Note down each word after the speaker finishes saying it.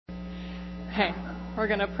Okay, we're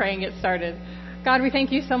going to pray and get started. God, we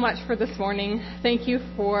thank you so much for this morning. Thank you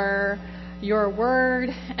for your word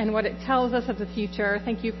and what it tells us of the future.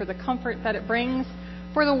 Thank you for the comfort that it brings,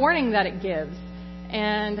 for the warning that it gives,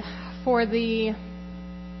 and for the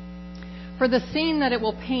scene that it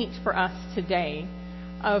will paint for us today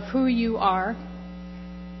of who you are,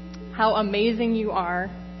 how amazing you are,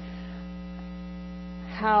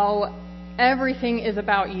 how everything is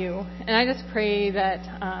about you. And I just pray that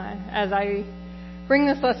as I bring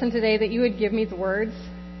this lesson today, that you would give me the words,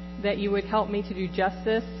 that you would help me to do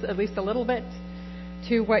justice, at least a little bit,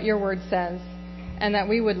 to what your word says, and that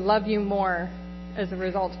we would love you more as a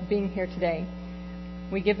result of being here today.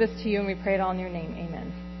 We give this to you and we pray it all in your name.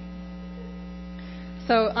 Amen.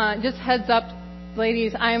 So just heads up,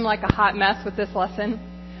 ladies, I am like a hot mess with this lesson.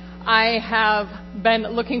 I have been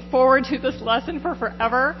looking forward to this lesson for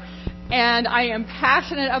forever, and I am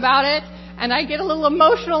passionate about it, and I get a little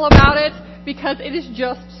emotional about it because it is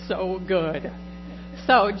just so good.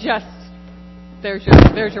 So just, there's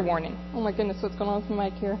your warning. Oh my goodness, what's going on with the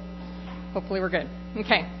mic here? Hopefully we're good.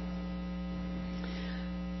 Okay.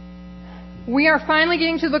 We are finally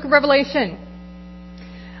getting to the book of Revelation.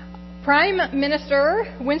 Prime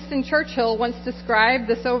Minister Winston Churchill once described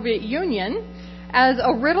the Soviet Union as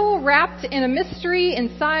a riddle wrapped in a mystery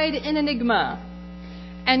inside an enigma.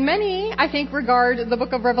 And many, I think, regard the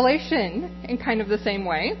book of Revelation in kind of the same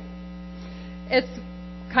way. It's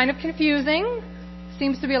kind of confusing.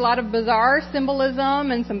 Seems to be a lot of bizarre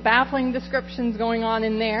symbolism and some baffling descriptions going on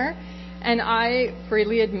in there. And I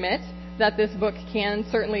freely admit that this book can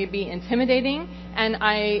certainly be intimidating, and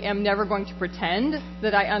I am never going to pretend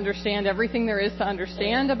that I understand everything there is to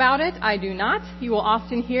understand about it. I do not. You will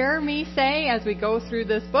often hear me say as we go through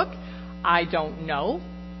this book, I don't know.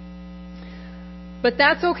 But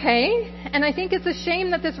that's okay, and I think it's a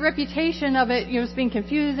shame that this reputation of it, just being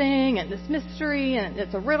confusing and this mystery and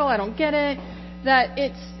it's a riddle, I don't get it, that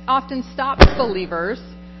it often stops believers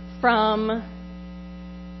from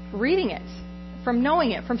reading it, from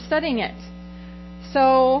knowing it, from studying it.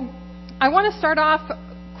 So I want to start off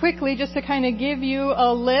quickly just to kind of give you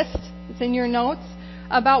a list, it's in your notes,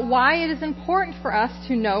 about why it is important for us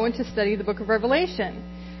to know and to study the book of Revelation.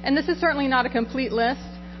 And this is certainly not a complete list,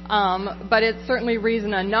 but it's certainly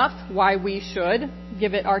reason enough why we should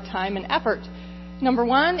give it our time and effort. Number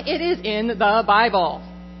one, it is in the Bible.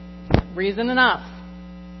 Reason enough.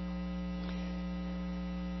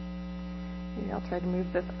 Maybe I'll try to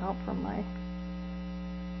move this out from my...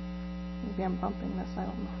 Maybe I'm bumping this, I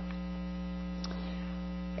don't know.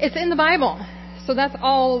 It's in the Bible. So that's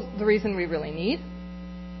all the reason we really need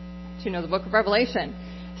to know the book of Revelation.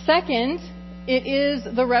 Second, it is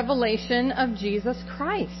the revelation of Jesus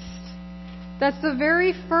Christ. That's the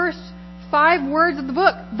very first 5 words of the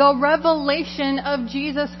book. The revelation of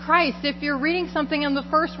Jesus Christ. If you're reading something and the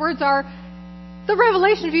first words are, the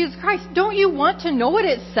revelation of Jesus Christ, don't you want to know what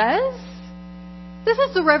it says? This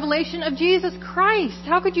is the revelation of Jesus Christ.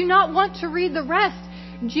 How could you not want to read the rest?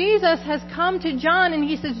 Jesus has come to John and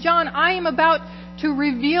he says, John, I am about to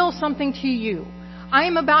reveal something to you. I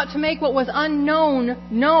am about to make what was unknown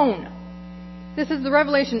known. This is the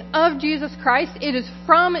revelation of Jesus Christ. It is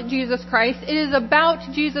from Jesus Christ. It is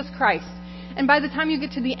about Jesus Christ. And by the time you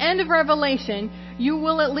get to the end of Revelation, you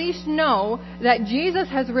will at least know that Jesus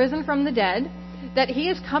has risen from the dead, that he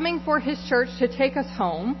is coming for his church to take us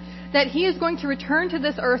home, that he is going to return to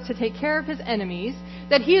this earth to take care of his enemies,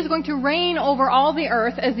 that he is going to reign over all the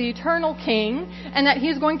earth as the eternal king, and that he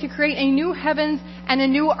is going to create a new heavens and a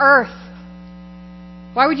new earth.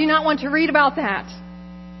 Why would you not want to read about that?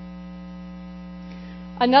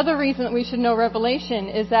 Another reason that we should know Revelation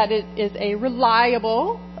is that it is a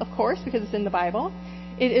reliable, of course, because it's in the Bible,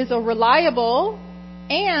 it is a reliable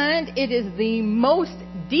and it is the most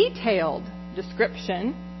detailed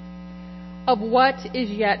description of what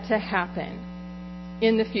is yet to happen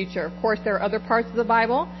in the future. Of course, there are other parts of the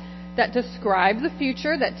Bible that describe the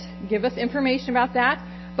future, that give us information about that,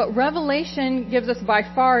 but Revelation gives us by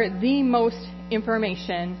far the most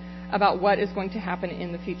information about what is going to happen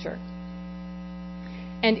in the future.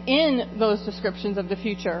 And in those descriptions of the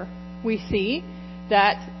future, we see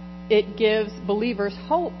that it gives believers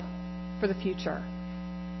hope for the future.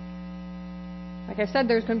 Like I said,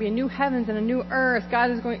 there's going to be a new heavens and a new earth.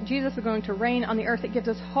 Jesus is going to reign on the earth. It gives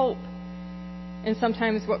us hope in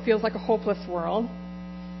sometimes what feels like a hopeless world.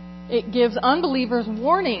 It gives unbelievers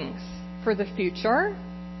warnings for the future,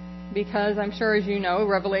 because I'm sure, as you know,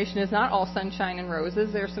 Revelation is not all sunshine and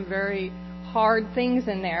roses. There's some very hard things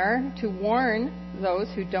in there to warn those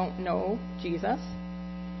who don't know Jesus.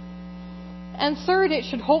 And third, it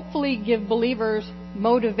should hopefully give believers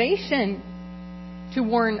motivation to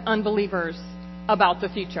warn unbelievers about the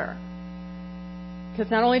future. Because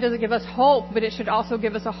not only does it give us hope, but it should also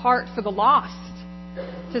give us a heart for the lost,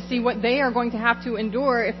 to see what they are going to have to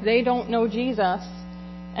endure if they don't know Jesus,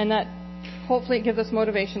 and that hopefully it gives us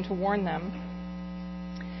motivation to warn them.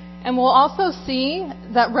 And we'll also see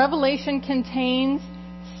that Revelation contains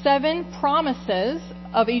 7 promises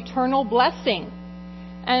of eternal blessing.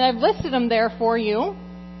 And I've listed them there for you.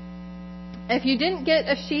 If you didn't get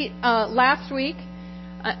a sheet last week,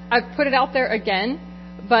 I've put it out there again.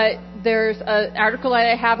 But there's an article that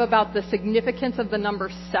I have about the significance of the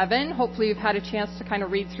number 7. Hopefully you've had a chance to kind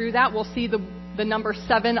of read through that. We'll see the number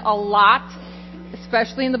 7 a lot,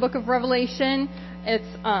 especially in the book of Revelation. It's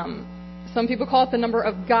some people call it the number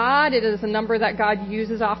of God. It is a number that God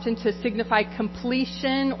uses often to signify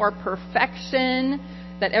completion or perfection,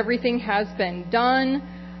 that everything has been done.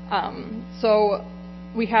 So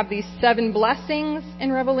we have these 7 blessings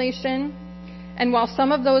in Revelation. And while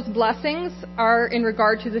some of those blessings are in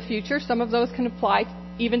regard to the future, some of those can apply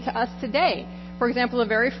even to us today. For example, the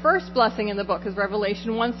very first blessing in the book is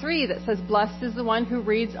Revelation 1:3 that says, "Blessed is the one who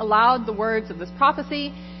reads aloud the words of this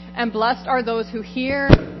prophecy, and blessed are those who hear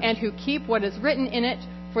and who keep what is written in it,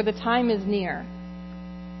 for the time is near."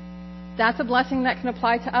 That's a blessing that can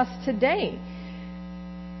apply to us today.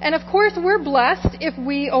 And of course, we're blessed if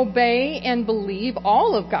we obey and believe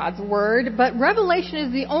all of God's Word, but Revelation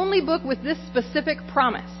is the only book with this specific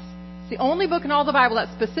promise. It's the only book in all the Bible that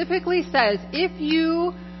specifically says, if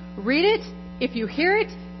you read it, if you hear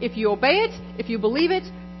it, if you obey it, if you believe it,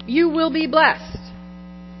 you will be blessed.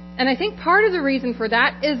 And I think part of the reason for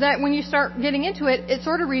that is that when you start getting into it, it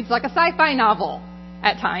sort of reads like a sci-fi novel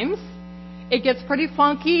at times. It gets pretty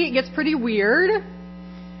funky, it gets pretty weird.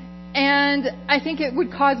 And I think it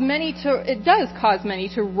does cause many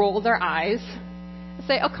to roll their eyes and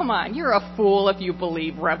say, "Oh, come on, you're a fool if you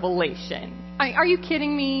believe Revelation. Are you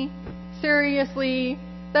kidding me? Seriously?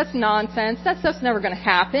 That's nonsense. That stuff's never going to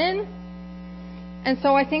happen." And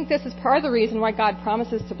so I think this is part of the reason why God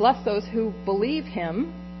promises to bless those who believe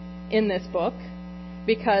Him in this book,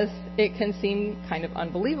 because it can seem kind of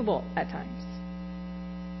unbelievable at times.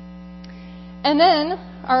 And then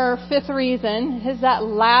our 5th reason is that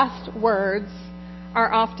last words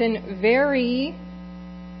are often very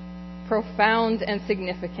profound and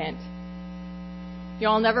significant.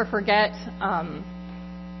 You'll never forget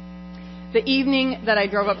the evening that I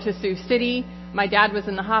drove up to Sioux City. My dad was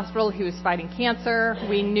in the hospital. He was fighting cancer.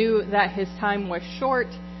 We knew that his time was short.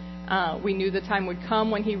 We knew the time would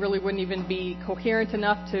come when he really wouldn't even be coherent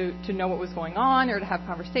enough to know what was going on or to have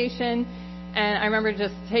conversation. And I remember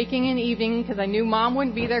just taking an evening, because I knew Mom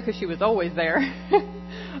wouldn't be there because she was always there.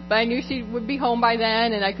 But I knew she would be home by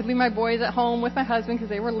then, and I could leave my boys at home with my husband because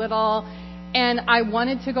they were little. And I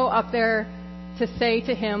wanted to go up there to say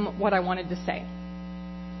to him what I wanted to say,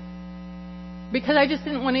 because I just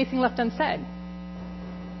didn't want anything left unsaid.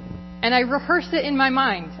 And I rehearsed it in my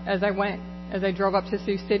mind as I drove up to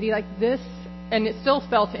Sioux City, like this, and it still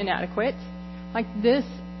felt inadequate. Like, this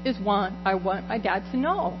is what I want my dad to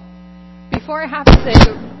know. Before I have to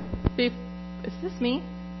say, is this me?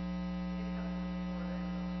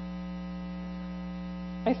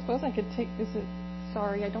 I suppose I could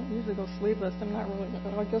sorry, I don't usually go sleeveless. I'm not really,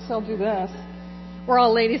 I guess I'll do this. We're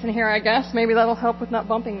all ladies in here, I guess. Maybe that'll help with not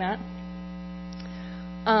bumping that.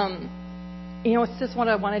 It's just what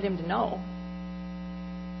I wanted him to know.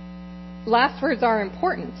 Last words are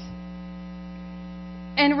important.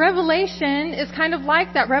 And Revelation is kind of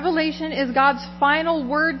like that. Revelation is God's final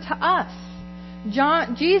word to us.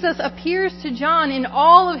 Jesus appears to John in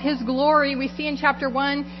all of His glory. We see in chapter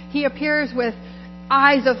 1, He appears with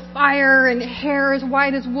eyes of fire and hair as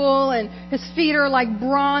white as wool, and His feet are like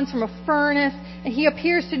bronze from a furnace. And He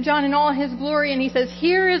appears to John in all His glory, and He says,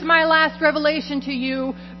 "Here is my last revelation to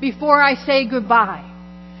you before I say goodbye."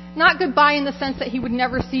 Not goodbye in the sense that He would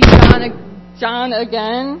never see John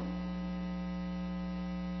again.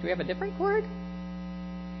 Do we have a different chord?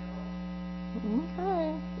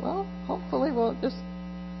 Okay. Well, hopefully we'll just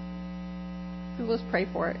pray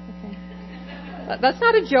for it. Okay. That's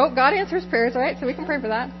not a joke. God answers prayers, right? So we can pray for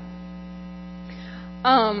that.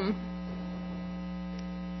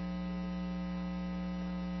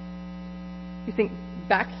 You think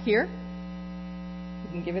back here? You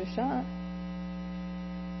can give it a shot.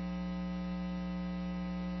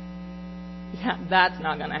 Yeah, that's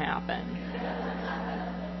not going to happen.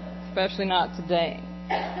 Especially not today.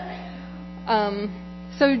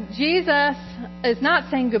 So Jesus is not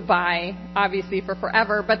saying goodbye, obviously, for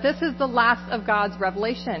forever, but this is the last of God's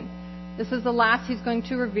revelation. This is the last He's going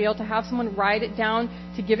to reveal, to have someone write it down,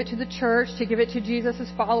 to give it to the church, to give it to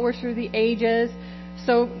Jesus' followers through the ages,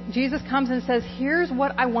 So Jesus comes and says, here's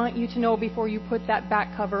what I want you to know before you put that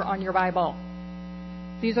back cover on your Bible.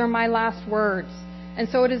 These are my last words. And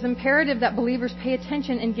so it is imperative that believers pay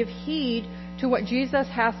attention and give heed to what Jesus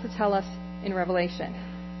has to tell us in Revelation.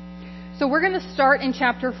 So we're going to start in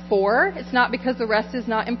chapter 4. It's not because the rest is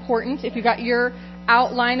not important. If you got your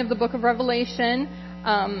outline of the book of Revelation,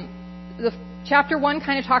 the chapter 1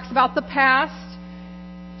 kind of talks about the past.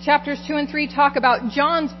 Chapters 2 and 3 talk about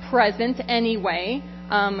John's present anyway.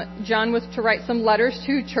 John was to write some letters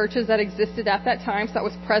to churches that existed at that time, so that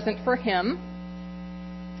was present for him.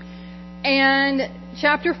 And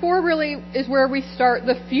chapter 4 really is where we start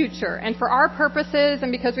the future. And for our purposes,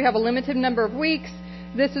 and because we have a limited number of weeks,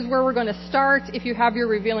 this is where we're going to start. If you have your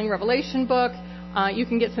Revealing Revelation book, you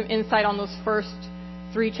can get some insight on those first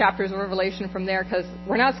 3 chapters of Revelation from there, because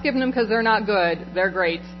we're not skipping them because they're not good. They're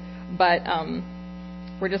great. But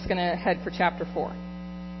we're just going to head for chapter 4.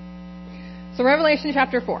 So Revelation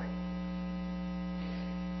chapter 4.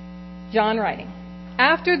 John writing,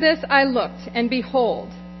 "After this I looked, and behold,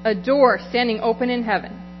 a door standing open in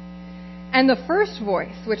heaven. And the first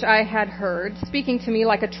voice which I had heard, speaking to me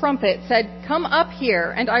like a trumpet, said, 'Come up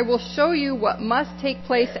here, and I will show you what must take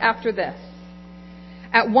place after this.'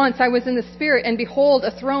 At once I was in the Spirit, and behold,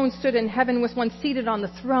 a throne stood in heaven with one seated on the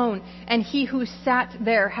throne. And he who sat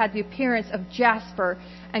there had the appearance of jasper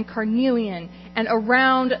and carnelian. And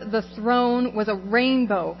around the throne was a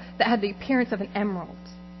rainbow that had the appearance of an emerald.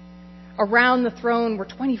 Around the throne were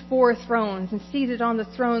 24 thrones, and seated on the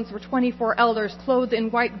thrones were 24 elders, clothed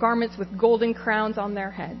in white garments with golden crowns on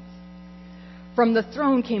their heads. From the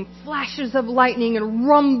throne came flashes of lightning and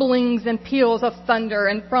rumblings and peals of thunder,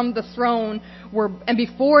 and from the throne and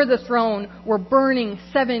before the throne were burning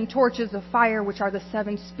 7 torches of fire, which are the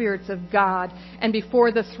 7 spirits of God. And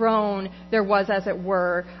before the throne there was, as it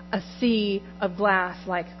were, a sea of glass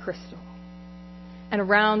like crystal. And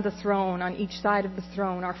around the throne, on each side of the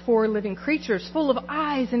throne, are 4 living creatures, full of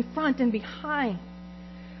eyes in front and behind.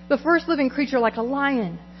 The first living creature like a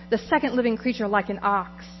lion, the second living creature like an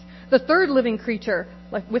ox, the third living creature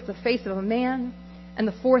like with the face of a man, and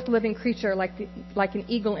the fourth living creature like an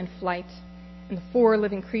eagle in flight. And the 4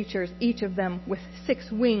 living creatures, each of them with 6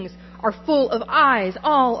 wings, are full of eyes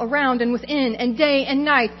all around and within, and day and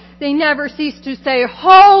night they never cease to say,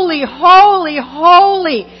 'Holy, holy,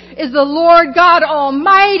 holy is the Lord God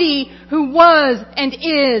Almighty, who was and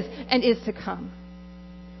is to come.'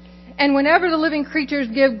 And whenever the living creatures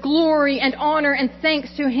give glory and honor and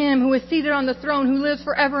thanks to Him who is seated on the throne, who lives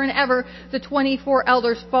forever and ever, the 24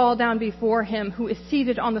 elders fall down before Him who is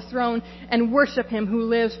seated on the throne and worship Him who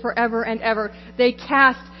lives forever and ever. They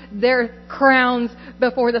cast their crowns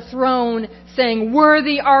before the throne, saying,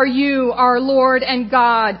 'Worthy are you, our Lord and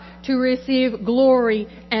God, to receive glory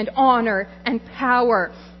and honor and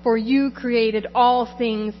power. For you created all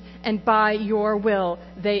things, and by your will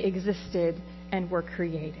they existed and were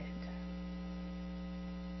created.'"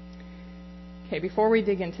 Okay, before we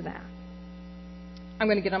dig into that, I'm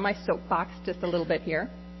going to get on my soapbox just a little bit here.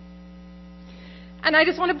 And I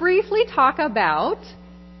just want to briefly talk about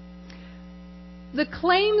the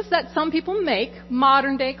claims that some people make,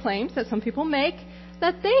 modern day claims that some people make,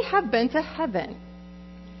 that they have been to heaven.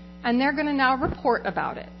 And they're going to now report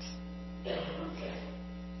about it.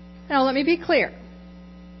 Now, let me be clear.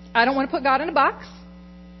 I don't want to put God in a box.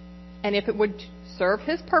 And if it would serve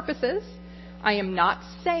His purposes, I am not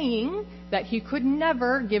saying that He could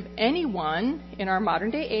never give anyone in our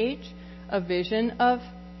modern day age a vision of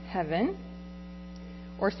heaven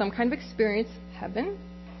or some kind of experience of heaven.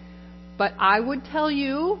 But I would tell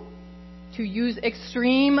you to use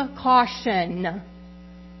extreme caution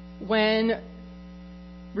when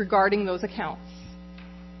regarding those accounts.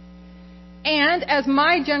 And as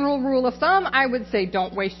my general rule of thumb, I would say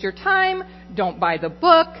don't waste your time, don't buy the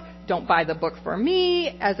book, don't buy the book for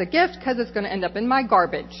me as a gift because it's going to end up in my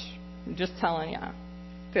garbage. I'm just telling you.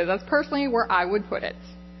 Because that's personally where I would put it.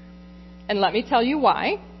 And let me tell you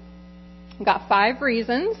why. I've got 5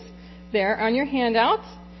 reasons there on your handout.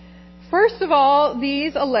 First of all,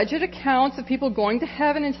 these alleged accounts of people going to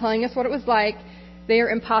heaven and telling us what it was like, they are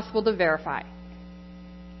impossible to verify.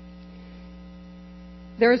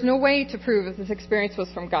 There is no way to prove if this experience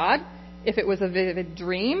was from God, if it was a vivid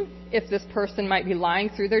dream, if this person might be lying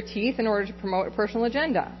through their teeth in order to promote a personal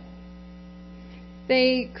agenda.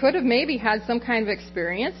 They could have maybe had some kind of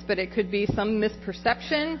experience, but it could be some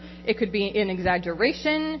misperception. It could be an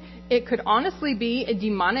exaggeration. It could honestly be a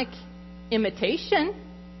demonic imitation,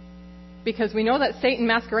 because we know that Satan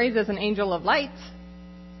masquerades as an angel of light.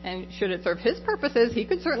 And should it serve his purposes, he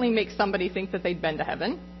could certainly make somebody think that they'd been to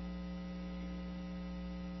heaven.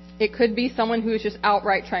 It could be someone who is just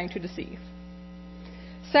outright trying to deceive.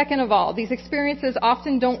 Second of all, these experiences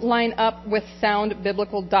often don't line up with sound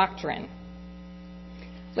biblical doctrine.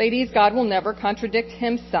 Ladies, God will never contradict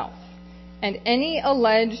himself. And any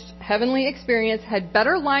alleged heavenly experience had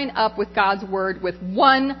better line up with God's word with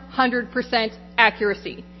 100%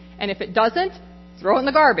 accuracy. And if it doesn't, throw it in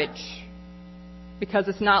the garbage, because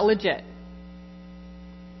it's not legit.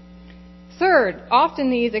 Third, often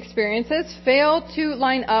these experiences fail to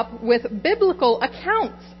line up with biblical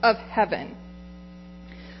accounts of heaven.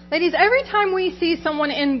 Ladies, every time we see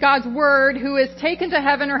someone in God's word who is taken to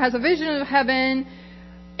heaven or has a vision of heaven,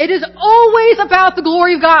 it is always about the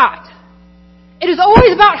glory of God. It is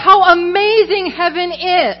always about how amazing heaven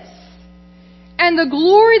is and the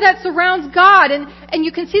glory that surrounds God. And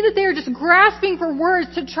you can see that they are just grasping for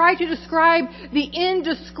words to try to describe the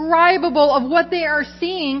indescribable of what they are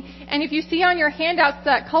seeing. And if you see on your handouts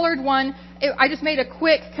that colored one, I just made a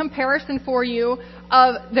quick comparison for you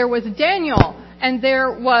of there was Daniel, and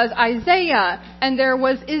there was Isaiah, and there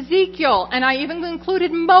was Ezekiel, and I even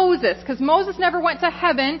included Moses, because Moses never went to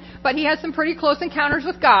heaven, but he had some pretty close encounters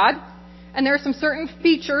with God. And there are some certain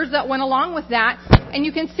features that went along with that. And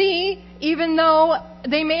you can see, even though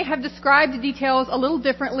they may have described the details a little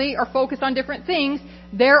differently or focused on different things,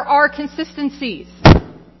 there are consistencies.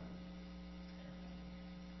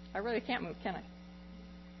 I really can't move, can I?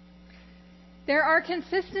 There are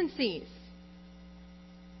consistencies.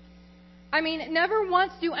 I mean, never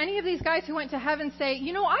once do any of these guys who went to heaven say,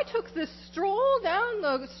 you know, I took this stroll down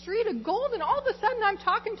the street of gold, and all of a sudden I'm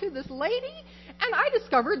talking to this lady, and I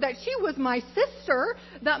discovered that she was my sister,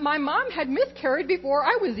 that my mom had miscarried before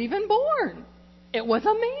I was even born. It was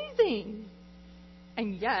amazing.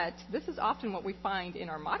 And yet, this is often what we find in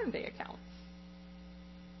our modern day accounts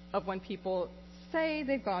of when people say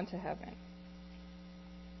they've gone to heaven.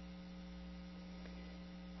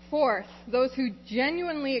 Fourth, those who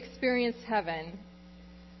genuinely experienced heaven,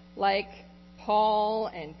 like Paul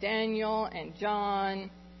and Daniel and John,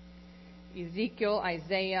 Ezekiel,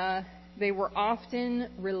 Isaiah, they were often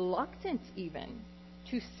reluctant even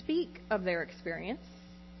to speak of their experience.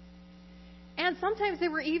 And sometimes they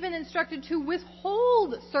were even instructed to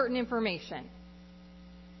withhold certain information.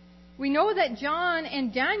 We know that John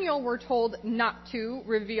and Daniel were told not to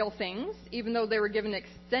reveal things, even though they were given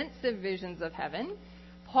extensive visions of heaven.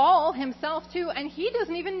 Paul himself too, and he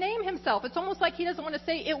doesn't even name himself. It's almost like he doesn't want to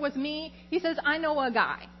say, it was me. He says, I know a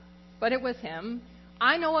guy, but it was him.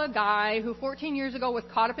 I know a guy who 14 years ago was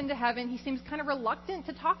caught up into heaven. He seems kind of reluctant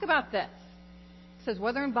to talk about this. He says,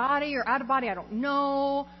 whether in body or out of body, I don't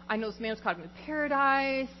know. I know this man was caught up in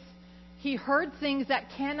paradise. He heard things that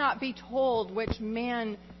cannot be told, which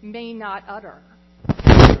man may not utter.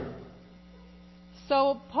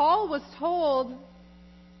 So Paul was told,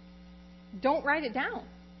 don't write it down.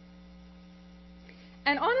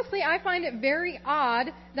 And honestly, I find it very odd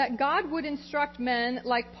that God would instruct men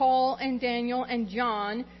like Paul and Daniel and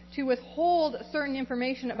John to withhold certain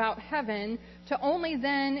information about heaven, to only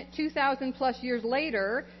then, 2,000 plus years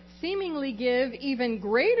later, seemingly give even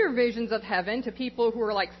greater visions of heaven to people who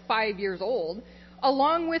are like 5 years old,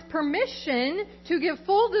 along with permission to give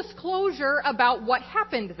full disclosure about what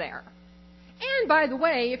happened there. And by the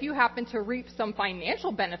way, if you happen to reap some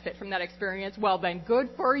financial benefit from that experience, well then, good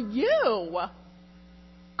for you.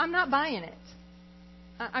 I'm not buying it.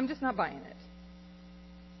 I'm just not buying it.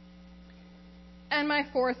 And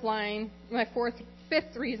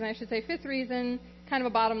fifth reason, kind of a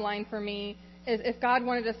bottom line for me, is if God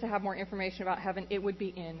wanted us to have more information about heaven, it would be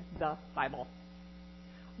in the Bible.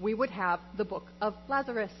 We would have the book of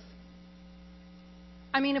Lazarus.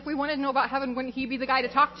 I mean, if we wanted to know about heaven, wouldn't he be the guy to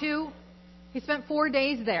talk to? He spent 4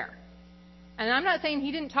 days there. And I'm not saying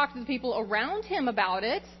he didn't talk to the people around him about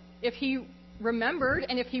it, if he remembered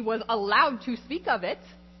and if he was allowed to speak of it.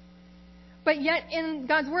 But yet in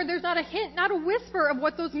God's Word, there's not a hint, not a whisper of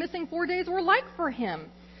what those missing 4 days were like for him.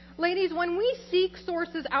 Ladies, when we seek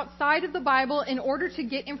sources outside of the Bible in order to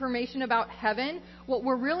get information about heaven, what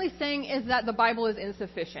we're really saying is that the Bible is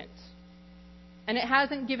insufficient. And it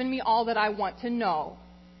hasn't given me all that I want to know.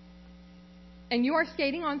 And you are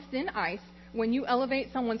skating on thin ice when you elevate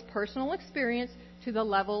someone's personal experience to the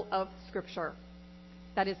level of Scripture.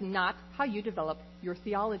 That is not how you develop your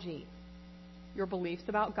theology. Your beliefs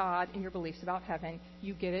about God and your beliefs about heaven,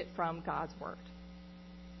 you get it from God's Word.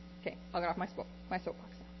 Okay, I'll get off my soapbox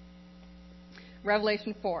now.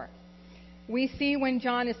 Revelation 4. We see when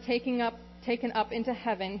John is taken up into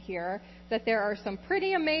heaven here that there are some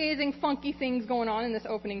pretty amazing, funky things going on in this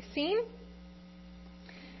opening scene.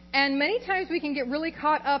 And many times we can get really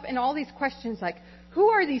caught up in all these questions like, Who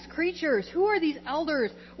are these creatures? Who are these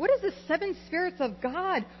elders? What is the seven spirits of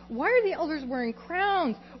God? Why are the elders wearing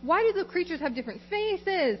crowns? Why do the creatures have different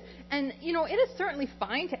faces? And, it is certainly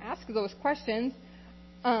fine to ask those questions.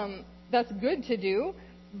 That's good to do.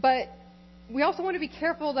 But we also want to be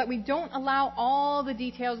careful that we don't allow all the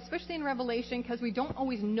details, especially in Revelation, because we don't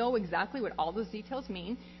always know exactly what all those details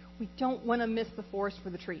mean. We don't want to miss the forest for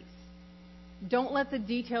the trees. Don't let the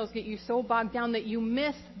details get you so bogged down that you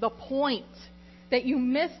miss the point. That you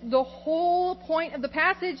miss the whole point of the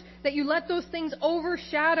passage, that you let those things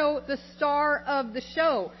overshadow the star of the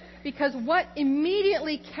show. Because what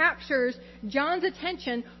immediately captures John's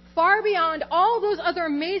attention, far beyond all those other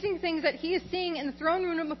amazing things that he is seeing in the throne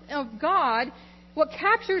room of God, what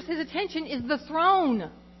captures his attention is the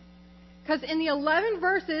throne. Because in the 11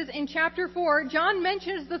 verses in chapter 4, John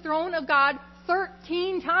mentions the throne of God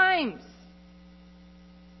 13 times.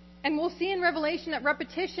 And we'll see in Revelation that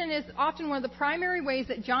repetition is often one of the primary ways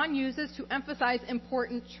that John uses to emphasize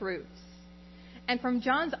important truths. And from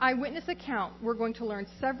John's eyewitness account, we're going to learn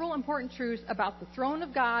several important truths about the throne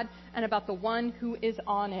of God and about the one who is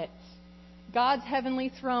on it. God's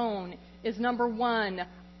heavenly throne is, number one,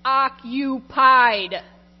 occupied.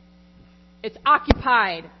 It's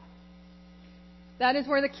occupied. That is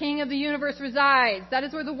where the King of the universe resides. That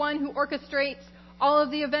is where the one who orchestrates all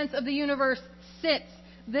of the events of the universe sits.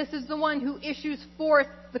 This is the one who issues forth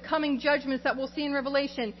the coming judgments that we'll see in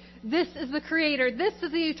Revelation. This is the Creator. This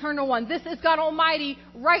is the Eternal One. This is God Almighty,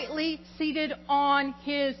 rightly seated on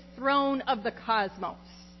His throne of the cosmos.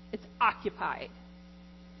 It's occupied.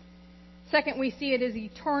 Second, we see it as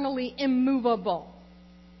eternally immovable.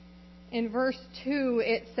 In verse 2,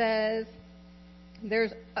 it says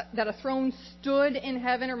that a throne stood in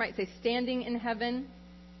heaven, or might say standing in heaven.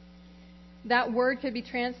 That word could be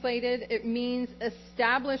translated, it means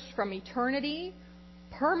established from eternity,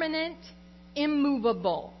 permanent,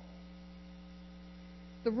 immovable.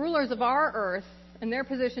 The rulers of our earth and their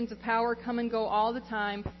positions of power come and go all the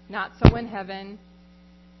time. Not so in heaven.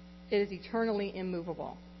 It is eternally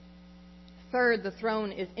immovable. Third, the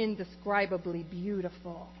throne is indescribably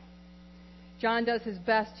beautiful. John does his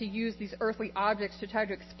best to use these earthly objects to try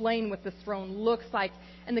to explain what the throne looks like.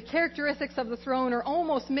 And the characteristics of the throne are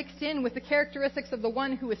almost mixed in with the characteristics of the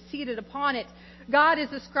one who is seated upon it. God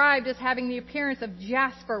is described as having the appearance of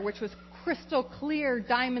jasper, which was crystal clear,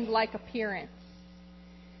 diamond-like appearance.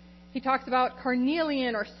 He talks about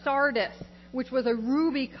carnelian or sardis, which was a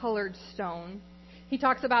ruby-colored stone. He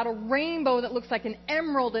talks about a rainbow that looks like an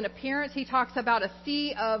emerald in appearance. He talks about a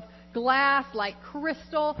sea of glass like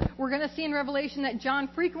crystal. We're going to see in Revelation that John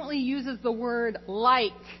frequently uses the word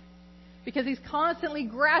like, because he's constantly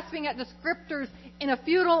grasping at descriptors in a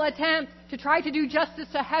futile attempt to try to do justice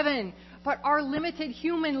to heaven. But our limited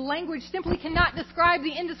human language simply cannot describe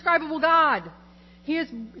the indescribable God.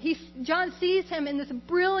 John sees him in this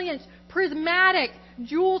brilliant, prismatic,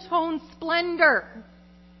 jewel-toned splendor.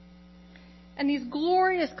 And these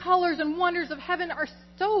glorious colors and wonders of heaven are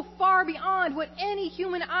so far beyond what any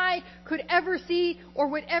human eye could ever see or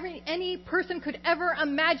what any person could ever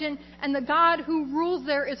imagine. And the God who rules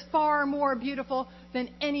there is far more beautiful than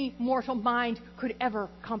any mortal mind could ever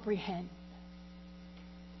comprehend.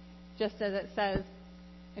 Just as it says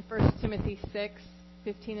in 1 Timothy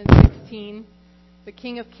 6:15 and 16, the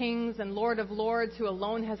King of kings and Lord of lords, who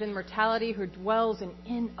alone has immortality, who dwells in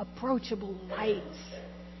inapproachable light,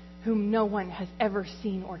 whom no one has ever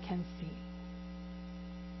seen or can see.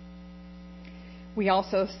 We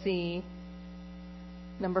also see,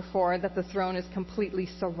 number 4, that the throne is completely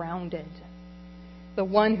surrounded. The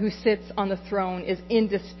one who sits on the throne is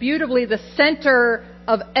indisputably the center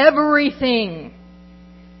of everything.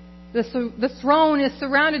 The throne is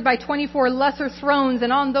surrounded by 24 lesser thrones,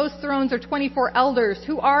 and on those thrones are 24 elders.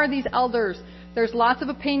 Who are these elders? There's lots of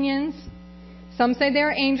opinions. Some say they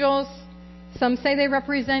are angels. Some say they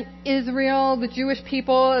represent Israel, the Jewish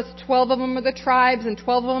people, as 12 of them are the tribes and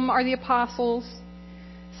 12 of them are the apostles.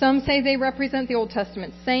 Some say they represent the Old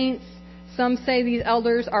Testament saints. Some say these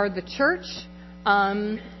elders are the church.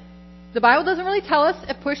 The Bible doesn't really tell us.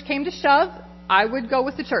 If push came to shove, I would go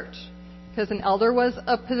with the church, because an elder was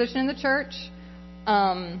a position in the church.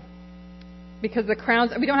 Because the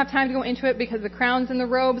crowns, we don't have time to go into it, because the crowns and the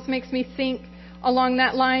robes makes me think along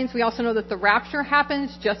that lines. We also know that the rapture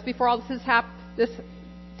happens just before all this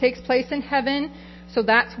takes place in heaven. So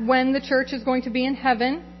that's when the church is going to be in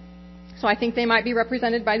heaven. So I think they might be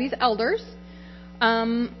represented by these elders.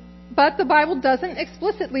 But the Bible doesn't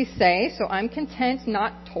explicitly say, so I'm content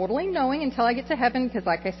not totally knowing until I get to heaven, because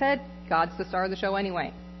like I said, God's the star of the show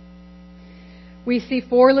anyway. We see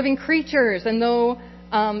 4 living creatures, and though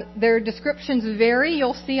Their descriptions vary.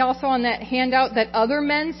 You'll see also on that handout that other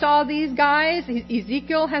men saw these guys.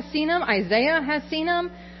 Ezekiel has seen them. Isaiah has seen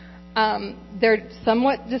them. They're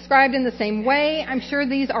somewhat described in the same way. I'm sure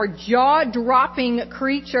these are jaw-dropping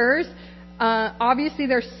creatures. Obviously,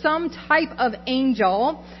 there's some type of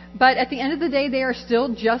angel, but at the end of the day, they are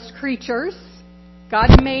still just creatures.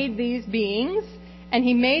 God made these beings, and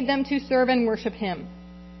He made them to serve and worship Him.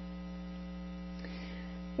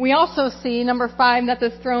 We also see, number 5, that the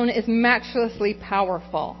throne is matchlessly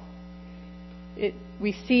powerful.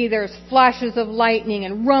 We see there's flashes of lightning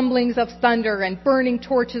and rumblings of thunder and burning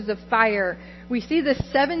torches of fire. We see the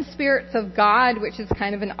 7 spirits of God, which is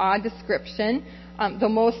kind of an odd description. Though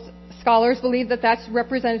most scholars believe that that's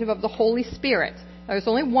representative of the Holy Spirit. There's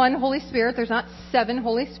only one Holy Spirit. There's not 7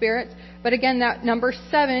 Holy Spirits. But again, that number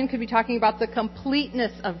 7 could be talking about the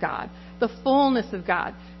completeness of God, the fullness of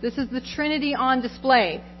God. This is the Trinity on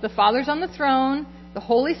display. The Father's on the throne. The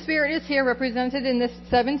Holy Spirit is here represented in this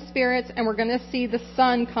 7 spirits, and we're going to see the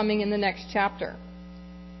Son coming in the next chapter.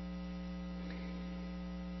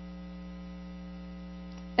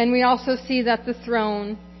 And we also see that the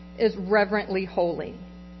throne is reverently holy.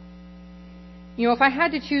 You know, if I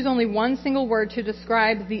had to choose only one single word to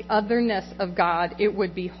describe the otherness of God, it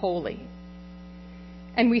would be holy.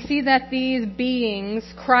 And we see that these beings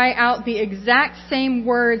cry out the exact same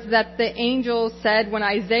words that the angels said when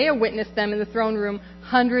Isaiah witnessed them in the throne room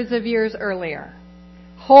hundreds of years earlier.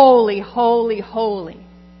 Holy, holy, holy.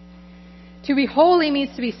 To be holy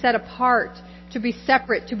means to be set apart, to be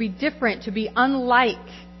separate, to be different, to be unlike.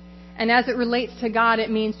 And as it relates to God, it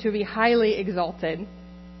means to be highly exalted.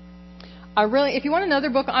 If you want another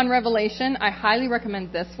book on Revelation, I highly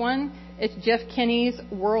recommend this one. It's Jeff Kinney's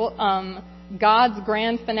God's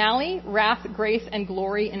Grand Finale, Wrath, Grace, and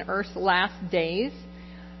Glory in Earth's Last Days.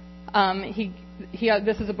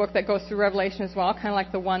 This is a book that goes through Revelation as well, kind of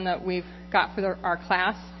like the one that we've got for our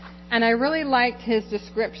class. And I really liked his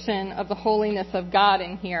description of the holiness of God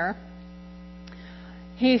in here.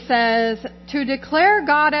 He says, to declare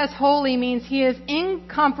God as holy means He is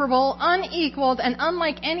incomparable, unequaled, and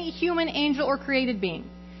unlike any human, angel, or created being.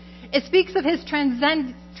 It speaks of His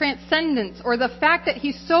transcendence, or the fact that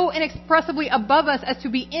He's so inexpressibly above us as to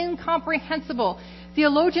be incomprehensible.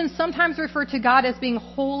 Theologians sometimes refer to God as being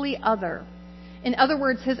wholly other. In other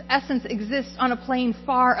words, His essence exists on a plane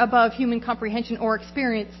far above human comprehension or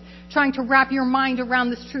experience. Trying to wrap your mind around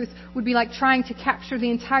this truth would be like trying to capture the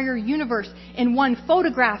entire universe in one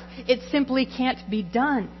photograph. It simply can't be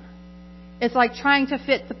done. It's like trying to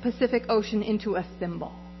fit the Pacific Ocean into a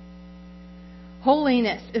thimble.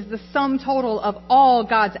 Holiness is the sum total of all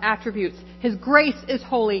God's attributes. His grace is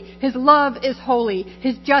holy. His love is holy.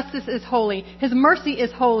 His justice is holy. His mercy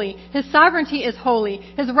is holy. His sovereignty is holy.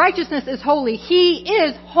 His righteousness is holy. He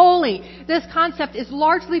is holy. This concept is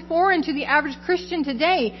largely foreign to the average Christian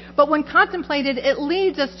today, but when contemplated, it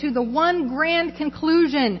leads us to the one grand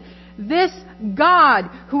conclusion. This God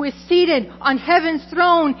who is seated on heaven's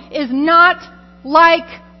throne is not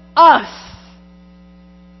like us.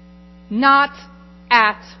 Not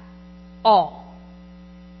at all.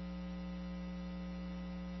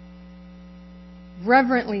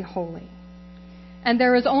 Reverently holy. And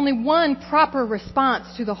there is only one proper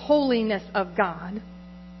response to the holiness of God,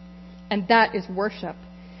 and that is worship.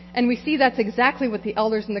 And we see that's exactly what the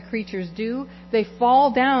elders and the creatures do. They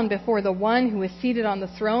fall down before the one who is seated on the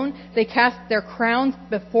throne. They cast their crowns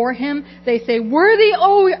before Him. They say, "Worthy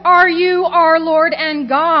are you, our Lord and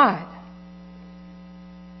God."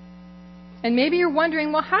 And maybe you're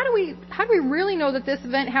wondering, well, how do we really know that this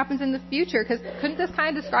event happens in the future? Because couldn't this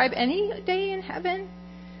kind of describe any day in heaven?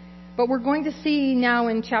 But we're going to see now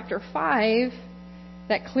in chapter 5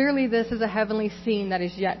 that clearly this is a heavenly scene that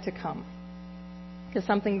is yet to come. Because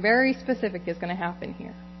something very specific is going to happen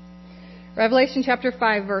here. Revelation chapter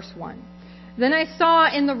 5, verse 1. Then I saw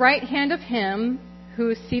in the right hand of Him who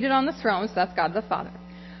is seated on the throne, so that's God the Father.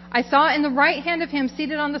 I saw in the right hand of Him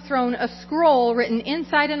seated on the throne a scroll written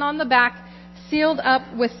inside and on the back, sealed up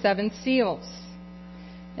with 7 seals.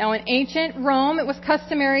 Now, in ancient Rome, it was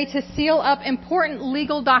customary to seal up important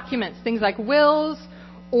legal documents, things like wills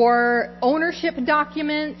or ownership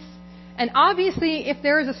documents. And obviously, if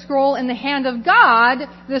there is a scroll in the hand of God,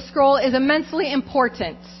 the scroll is immensely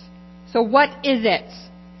important. So what is it?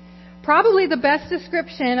 Probably the best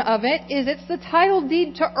description of it is it's the title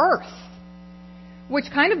deed to earth, which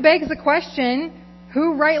kind of begs the question,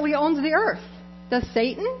 who rightly owns the earth? Does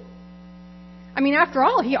Satan? I mean, after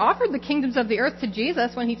all, he offered the kingdoms of the earth to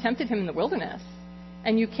Jesus when He tempted Him in the wilderness.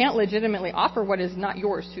 And you can't legitimately offer what is not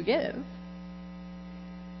yours to give.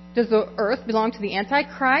 Does the earth belong to the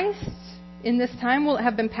Antichrist? In this time, will it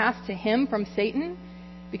have been passed to him from Satan?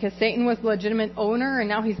 because Satan was the legitimate owner and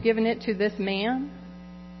now he's given it to this man?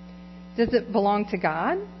 Does it belong to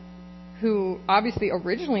God, who obviously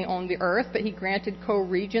originally owned the earth, but he granted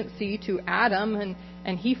co-regency to Adam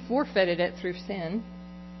and he forfeited it through sin?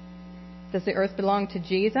 Does the earth belong to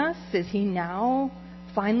Jesus? Is he now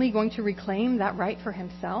finally going to reclaim that right for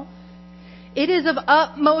himself? It is of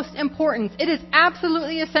utmost importance. It is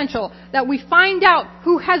absolutely essential that we find out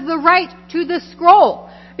who has the right to the scroll.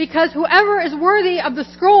 Because whoever is worthy of the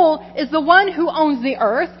scroll is the one who owns the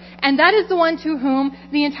earth, and that is the one to whom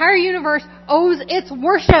the entire universe owes its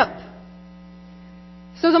worship.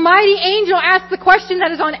 So the mighty angel asks the question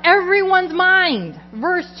that is on everyone's mind.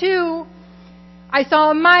 Verse 2, I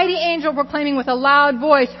saw a mighty angel proclaiming with a loud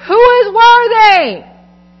voice, "Who is worthy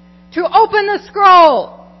to open the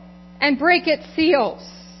scroll and break its seals?"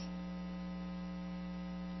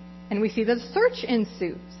 And we see that a search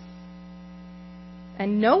ensues.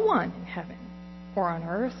 And no one in heaven or on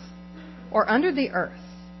earth or under the earth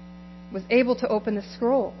was able to open the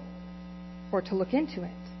scroll or to look into it.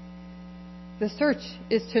 The search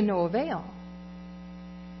is to no avail.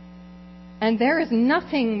 And there is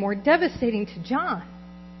nothing more devastating to John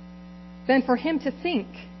than for him to think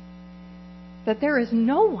that there is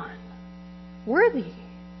no one worthy.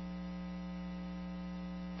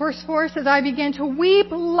 Verse 4 says, I began to weep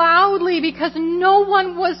loudly because no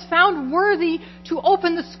one was found worthy to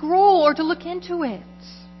open the scroll or to look into it.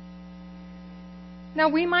 Now,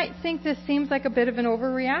 we might think this seems like a bit of an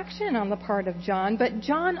overreaction on the part of John, but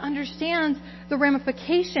John understands the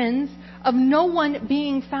ramifications of no one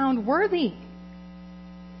being found worthy.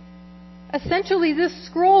 Essentially, this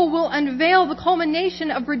scroll will unveil the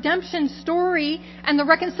culmination of redemption's story and the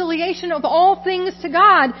reconciliation of all things to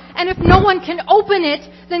God. And if no one can open it,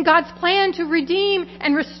 then God's plan to redeem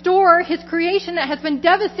and restore His creation that has been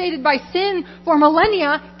devastated by sin for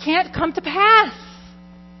millennia can't come to pass.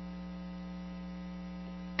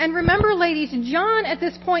 And remember, ladies, John at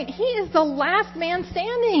this point, he is the last man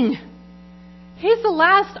standing. He's the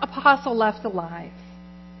last apostle left alive.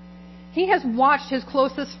 He has watched his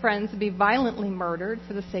closest friends be violently murdered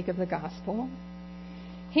for the sake of the gospel.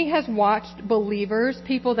 He has watched believers,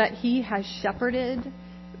 people that he has shepherded,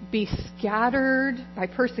 be scattered by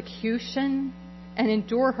persecution and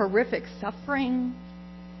endure horrific suffering.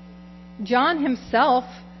 John himself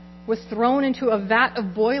was thrown into a vat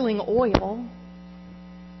of boiling oil.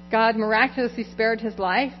 God miraculously spared his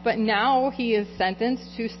life, but now he is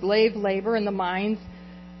sentenced to slave labor in the mines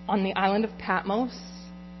on the island of Patmos.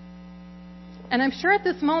 And I'm sure at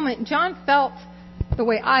this moment, John felt the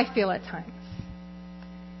way I feel at times.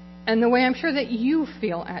 And the way I'm sure that you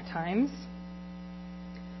feel at times.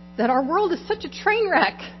 That our world is such a train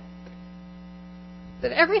wreck.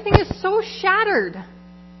 That everything is so shattered.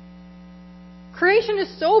 Creation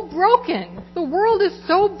is so broken. The world is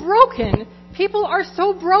so broken. People are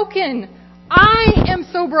so broken. I am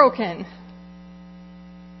so broken.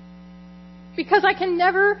 Because I can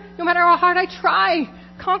never, no matter how hard I try,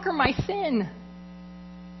 conquer my sin.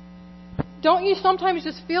 Don't you sometimes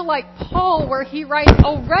just feel like Paul, where he writes,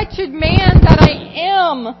 "O wretched man that I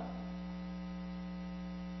am"?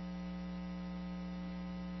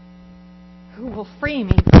 Who will free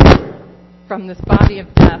me from this body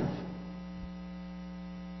of death?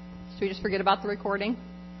 Should we just forget about the recording?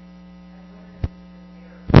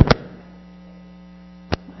 My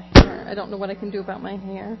hair. I don't know what I can do about my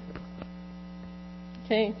hair.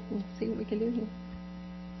 Okay, let's see what we can do here.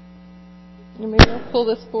 And maybe I'll pull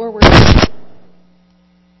this forward.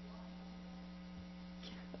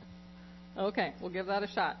 Okay, we'll give that a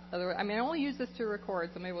shot. Otherwise, I only use this to record,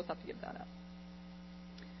 so maybe we'll have to give that up.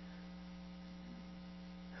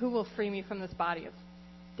 Who will free me from this body of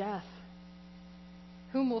death?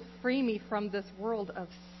 Whom will free me from this world of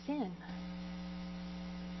sin?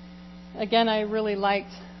 Again, I really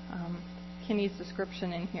liked Kinney's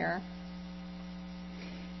description in here.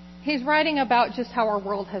 He's writing about just how our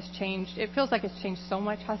world has changed. It feels like it's changed so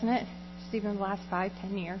much, hasn't it? Just even in the last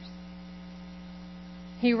 5-10 years.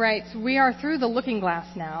 He writes, "We are through the looking glass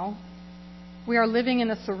now. We are living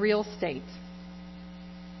in a surreal state.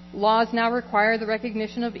 Laws now require the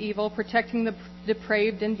recognition of evil, protecting the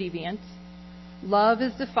depraved and deviant. Love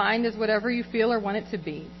is defined as whatever you feel or want it to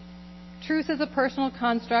be. Truth is a personal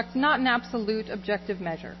construct, not an absolute objective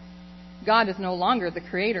measure. God is no longer the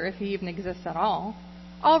creator, if he even exists at all.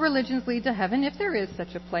 All religions lead to heaven, if there is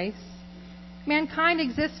such a place. Mankind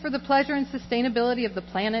exists for the pleasure and sustainability of the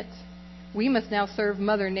planet. We must now serve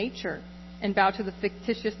Mother Nature and bow to the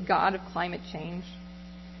fictitious god of climate change.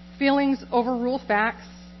 Feelings overrule facts.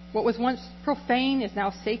 What was once profane is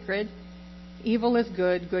now sacred. Evil is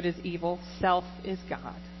good, good is evil. Self is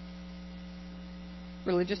God."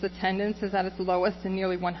 Religious attendance is at its lowest in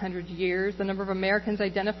nearly 100 years. The number of Americans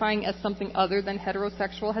identifying as something other than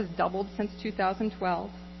heterosexual has doubled since 2012.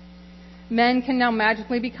 Men can now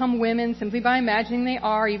magically become women simply by imagining they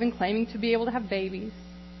are, even claiming to be able to have babies.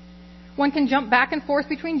 One can jump back and forth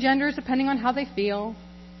between genders depending on how they feel.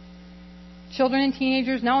 Children and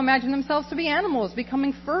teenagers now imagine themselves to be animals,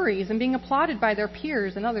 becoming furries and being applauded by their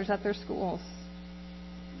peers and others at their schools.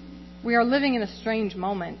 We are living in a strange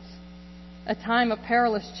moment, a time of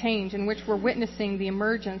perilous change in which we're witnessing the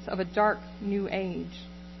emergence of a dark new age.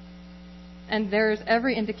 And there's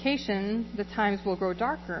every indication the times will grow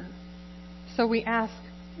darker. So we ask,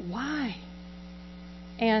 why?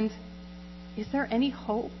 And is there any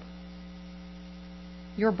hope?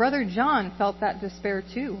 Your brother John felt that despair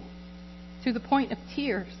too, to the point of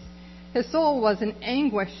tears. His soul was in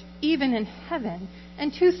anguish even in heaven.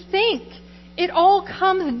 And to think it all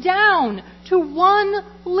comes down to one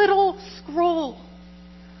little scroll,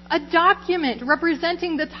 a document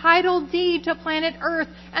representing the title deed to planet Earth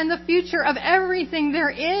and the future of everything there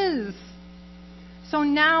is. So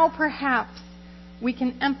now perhaps we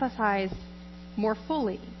can empathize more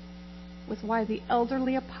fully with why the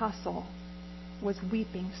elderly apostle was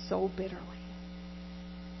weeping so bitterly.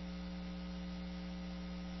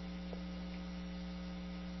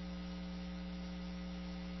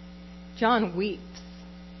 John weeps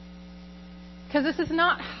because this is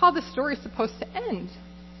not how the story is supposed to end.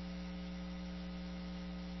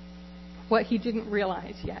 What he didn't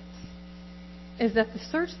realize yet is that the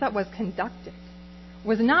search that was conducted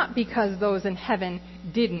was not because those in heaven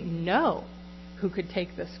didn't know who could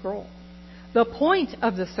take the scroll. The point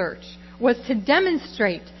of the search was to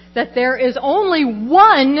demonstrate that there is only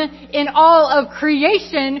one in all of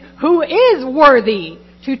creation who is worthy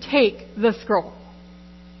to take the scroll.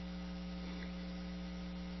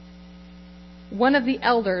 One of the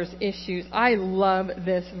elders issues, I love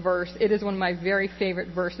this verse. It is one of my very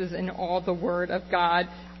favorite verses in all the Word of God.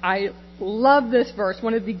 I love this verse,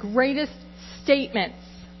 one of the greatest statements.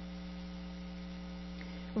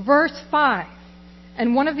 Verse 5,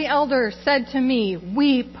 and one of the elders said to me,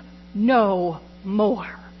 weep no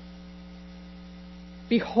more.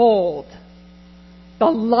 Behold, the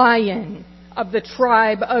Lion of the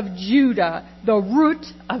tribe of Judah, the Root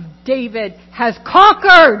of David, has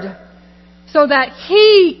conquered, so that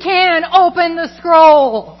he can open the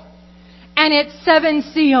scroll and its 7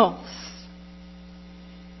 seals.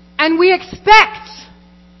 And we expect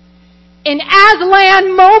an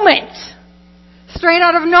Aslan moment, straight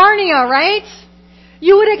out of Narnia, right?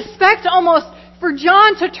 You would expect almost for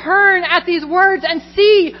John to turn at these words and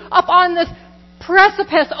see up on this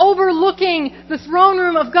precipice overlooking the throne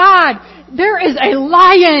room of God, there is a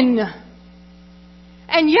lion.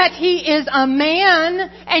 And yet he is a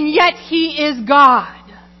man, and yet he is God.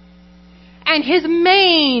 And his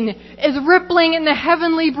mane is rippling in the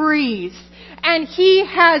heavenly breeze. And he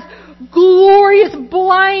has glorious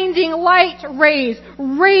blinding light rays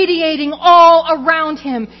radiating all around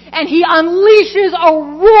him. And he unleashes a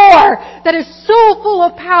roar that is so full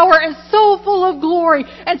of power and so full of glory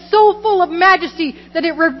and so full of majesty that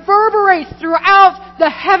it reverberates throughout the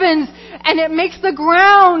heavens and it makes the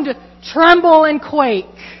ground tremble and quake.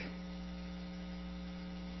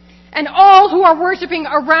 And all who are worshiping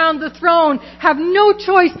around the throne have no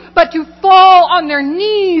choice but to fall on their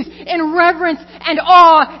knees in reverence and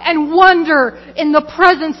awe and wonder in the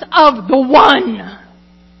presence of the One.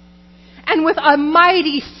 And with a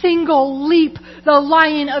mighty single leap, the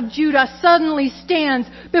Lion of Judah suddenly stands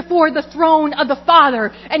before the throne of the Father,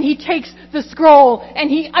 and he takes the scroll and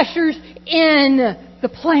he ushers in the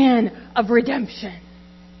plan of redemption.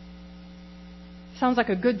 Sounds like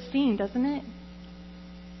a good scene, doesn't it?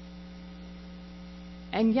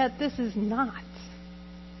 And yet this is not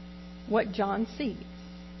what John sees.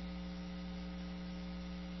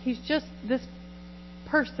 He's just this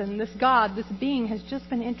person, this God, this being has just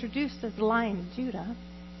been introduced as the Lion of Judah.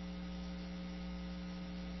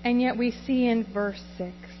 And yet we see in verse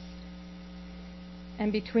 6,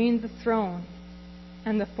 and between the throne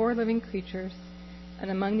and the 4 living creatures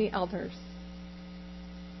and among the elders,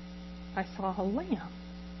 I saw a lamb.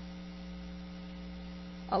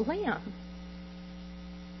 A lamb.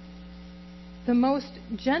 The most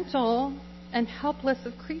gentle and helpless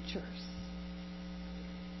of creatures.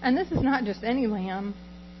 And this is not just any lamb.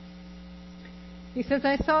 He says,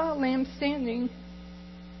 I saw a lamb standing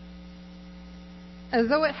as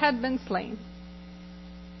though it had been slain.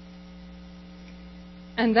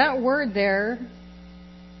 And that word there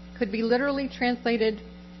could be literally translated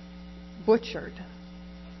butchered.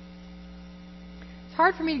 It's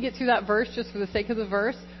hard for me to get through that verse just for the sake of the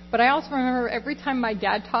verse, But I also remember every time my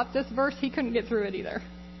dad taught this verse, he couldn't get through it either.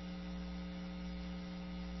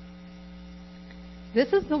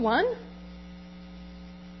 This is the one?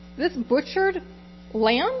 This butchered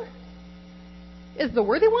lamb is the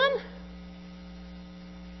worthy one?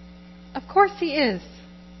 Of course he is.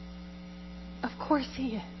 Of course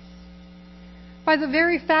he is. By the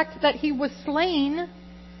very fact that he was slain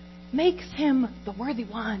makes him the worthy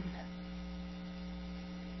one.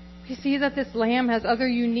 We see that this lamb has other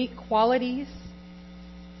unique qualities.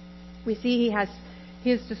 We see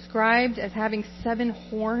he is described as having 7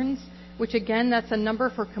 horns, which again, that's a number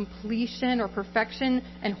for completion or perfection,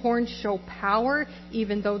 and horns show power.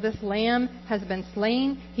 Even though this lamb has been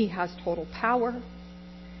slain, he has total power.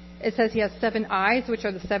 It says he has 7 eyes, which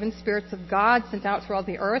are the 7 spirits of God sent out throughout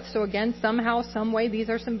the earth. So again, somehow, some way, these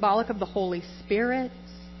are symbolic of the Holy Spirit,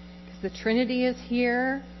 because the Trinity is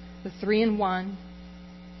here, the 3 in 1.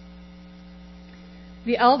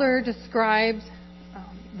 The elder describes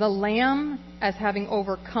the lamb as having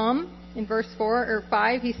overcome. In verse 4 or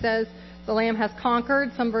 5, he says the lamb has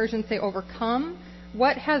conquered. Some versions say overcome.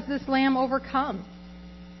 What has this lamb overcome?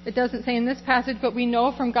 It doesn't say in this passage, but we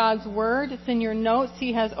know from God's word, it's in your notes,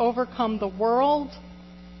 he has overcome the world.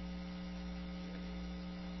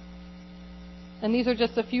 And these are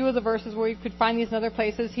just a few of the verses where you could find these in other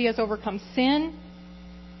places. He has overcome sin.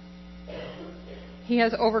 He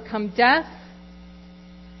has overcome death.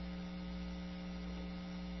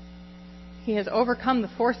 He has overcome the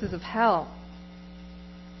forces of hell.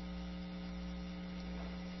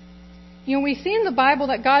 You know, we see in the Bible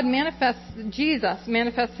that Jesus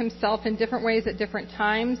manifests himself in different ways at different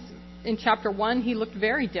times. In chapter 1, he looked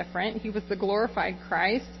very different. He was the glorified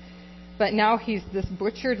Christ. But now he's this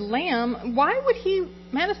butchered lamb. Why would he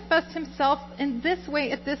manifest himself in this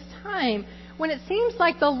way at this time? When it seems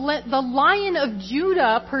like the Lion of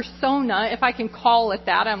Judah persona, if I can call it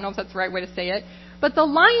that, I don't know if that's the right way to say it, but the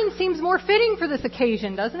lion seems more fitting for this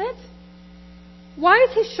occasion, doesn't it? Why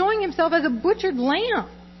is he showing himself as a butchered lamb?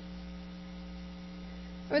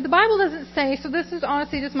 I mean, the Bible doesn't say, so this is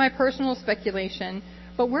honestly just my personal speculation,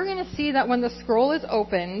 but we're going to see that when the scroll is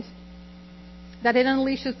opened, that it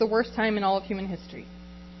unleashes the worst time in all of human history.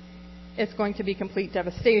 It's going to be complete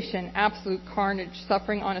devastation, absolute carnage,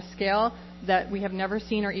 suffering on a scale that we have never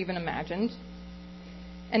seen or even imagined.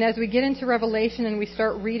 And as we get into Revelation and we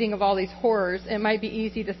start reading of all these horrors, it might be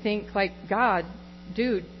easy to think like, God,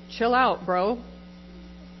 dude, chill out, bro.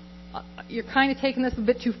 You're kind of taking this a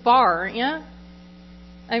bit too far, aren't you?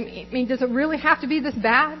 I mean, does it really have to be this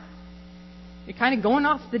bad? You're kind of going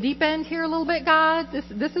off the deep end here a little bit, God.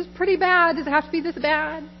 This is pretty bad. Does it have to be this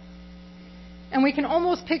bad? And we can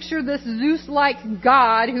almost picture this Zeus-like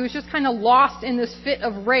God who is just kind of lost in this fit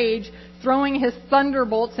of rage, throwing his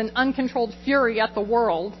thunderbolts and uncontrolled fury at the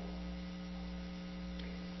world.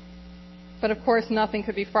 But of course, nothing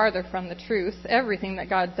could be farther from the truth. Everything that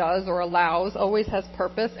God does or allows always has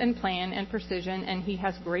purpose and plan and precision, and he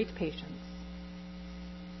has great patience.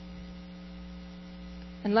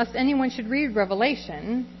 Unless anyone should read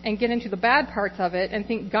Revelation and get into the bad parts of it and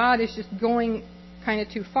think God is just going kind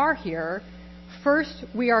of too far here, first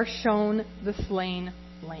we are shown the slain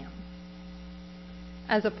lamb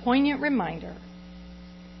as a poignant reminder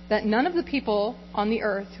that none of the people on the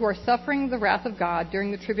earth who are suffering the wrath of God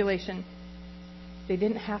during the tribulation, they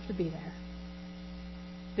didn't have to be there.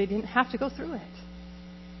 They didn't have to go through it.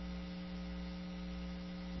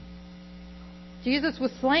 Jesus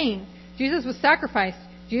was slain. Jesus was sacrificed.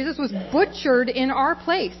 Jesus was butchered in our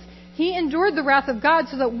place. He endured the wrath of God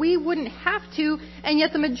so that we wouldn't have to, and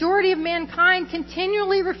yet the majority of mankind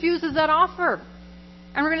continually refuses that offer.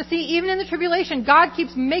 And we're going to see even in the tribulation, God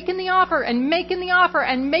keeps making the offer and making the offer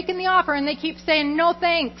and making the offer, and they keep saying, no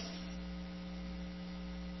thanks.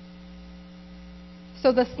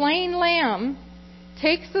 So the slain lamb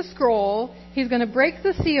takes the scroll, he's going to break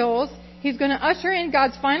the seals, he's going to usher in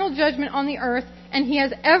God's final judgment on the earth, and he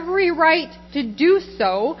has every right to do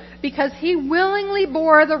so because he willingly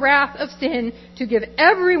bore the wrath of sin to give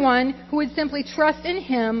everyone who would simply trust in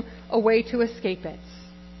him a way to escape it.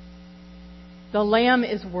 The lamb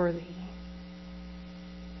is worthy.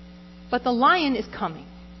 But the lion is coming.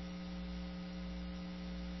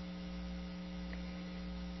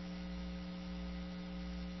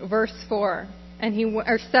 Verse 7.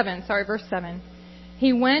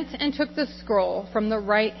 He went and took the scroll from the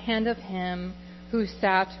right hand of him who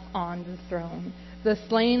sat on the throne. The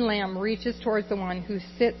slain lamb reaches towards the one who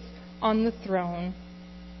sits on the throne,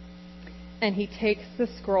 and he takes the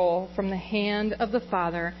scroll from the hand of the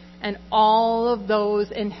Father, and all of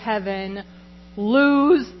those in heaven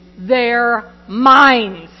lose their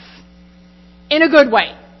minds. In a good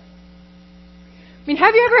way. I mean,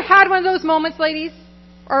 have you ever had one of those moments, ladies?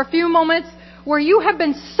 Or a few moments where you have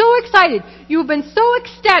been so excited, you have been so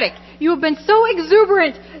ecstatic, you have been so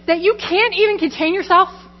exuberant that you can't even contain yourself?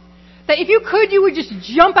 That if you could, you would just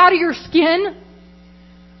jump out of your skin?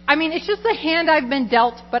 I mean, it's just the hand I've been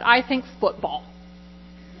dealt, but I think football.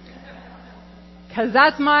 Because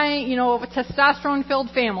that's my,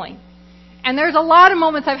 testosterone-filled family. And there's a lot of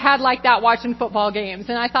moments I've had like that watching football games.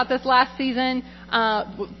 And I thought this last season,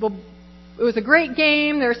 it was a great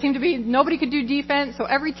game. There seemed to be, nobody could do defense, so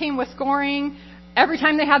every team was scoring every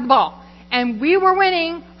time they had the ball. And we were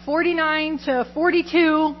winning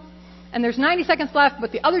 49-42, and there's 90 seconds left,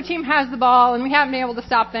 but the other team has the ball, and we haven't been able to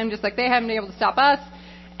stop them, just like they haven't been able to stop us.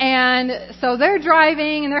 And so they're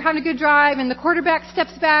driving, and they're having a good drive, and the quarterback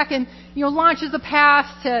steps back and, launches a pass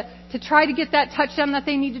to try to get that touchdown that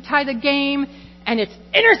they need to tie the game, and it's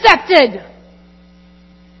intercepted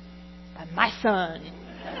by my son.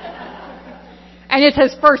 And it's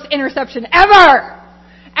his first interception ever.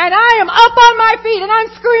 And I am up on my feet and I'm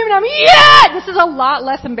screaming, yeah! This is a lot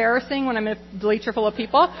less embarrassing when I'm in a bleacher full of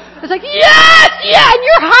people. It's like, yes! Yeah! And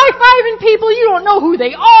you're high-fiving people. You don't know who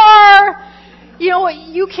they are. You know what?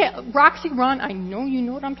 You can't. Roxy Run, I know you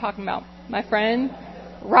know what I'm talking about, my friend.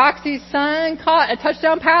 Roxy's son caught a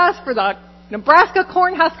touchdown pass for the Nebraska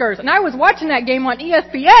Cornhuskers. And I was watching that game on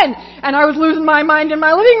ESPN and I was losing my mind in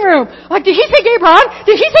my living room. Like, did he say Gabe Ron?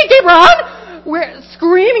 Did he say Gabe Ron? We're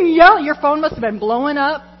screaming, yelling. Your phone must have been blowing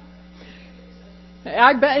up.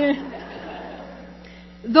 I bet.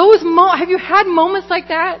 Have you had moments like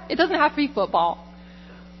that? It doesn't have to be football.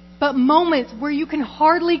 But moments where you can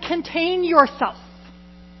hardly contain yourself.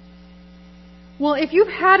 Well, if you've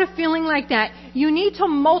had a feeling like that, you need to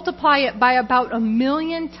multiply it by about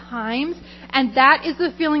 1,000,000 times. And that is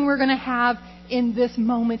the feeling we're going to have in this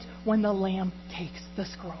moment when the Lamb takes the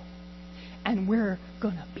scroll. And we're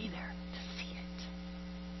going to be there.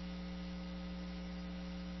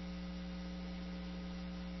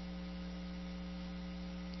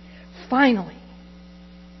 Finally,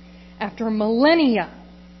 after millennia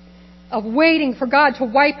of waiting for God to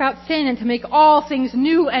wipe out sin and to make all things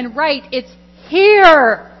new and right, it's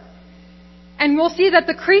here. And we'll see that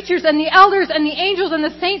the creatures and the elders and the angels and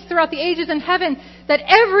the saints throughout the ages in heaven, that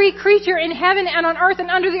every creature in heaven and on earth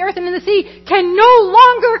and under the earth and in the sea can no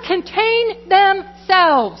longer contain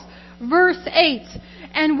themselves. Verse 8,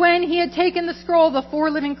 and when he had taken the scroll, the 4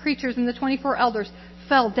 living creatures and the 24 elders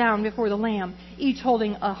fell down before the Lamb, each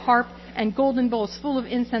holding a harp and golden bowls full of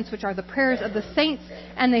incense, which are the prayers of the saints.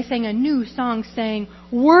 And they sang a new song, saying,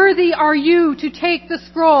 worthy are you to take the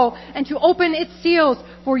scroll and to open its seals,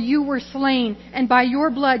 for you were slain, and by your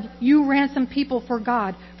blood you ransomed people for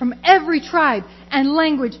God from every tribe and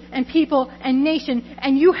language and people and nation,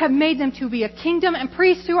 and you have made them to be a kingdom and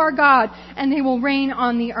priests to our God, and they will reign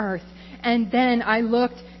on the earth. And then I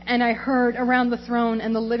looked, and I heard around the throne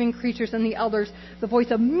and the living creatures and the elders the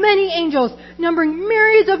voice of many angels, numbering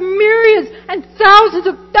myriads of myriads and thousands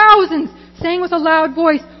of thousands, saying with a loud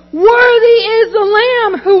voice, worthy is the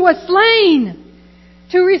Lamb who was slain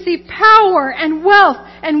to receive power and wealth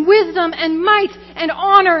and wisdom and might and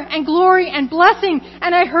honor and glory and blessing.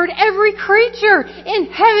 And I heard every creature in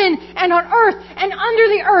heaven and on earth and under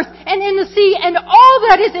the earth and in the sea and all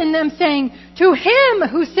that is in them saying, to him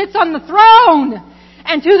who sits on the throne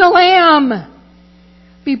and to the Lamb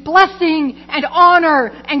be blessing and honor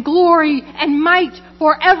and glory and might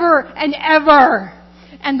forever and ever.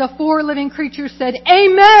 And the 4 living creatures said,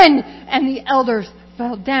 amen. And the elders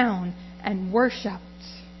fell down and worshipped.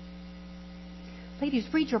 Ladies,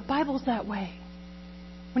 read your Bibles that way.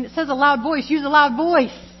 When it says a loud voice, use a loud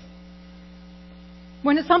voice.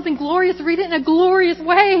 When it's something glorious, read it in a glorious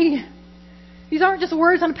way. These aren't just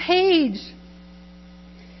words on a page.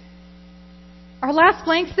 Our last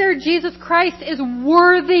blanks there, Jesus Christ is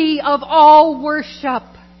worthy of all worship.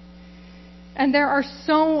 And there are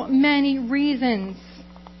so many reasons.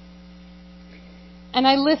 And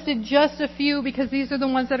I listed just a few because these are the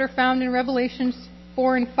ones that are found in Revelations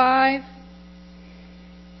 4 and 5.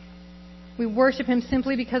 We worship Him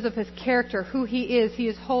simply because of His character, who He is. He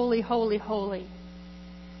is holy, holy, holy.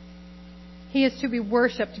 He is to be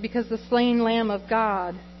worshipped because the slain Lamb of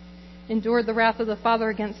God endured the wrath of the Father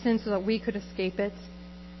against sin so that we could escape it.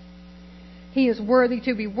 He is worthy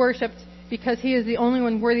to be worshipped because He is the only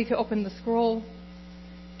one worthy to open the scroll,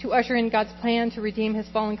 to usher in God's plan to redeem His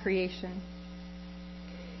fallen creation.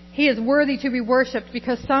 He is worthy to be worshipped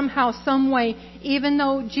because somehow, some way, even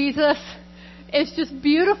though Jesus is just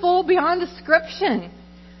beautiful beyond description,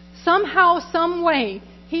 somehow, some way,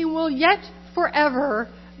 He will yet forever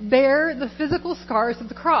bear the physical scars of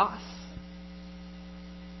the cross.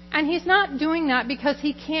 And He's not doing that because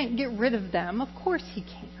He can't get rid of them. Of course He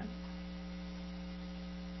can.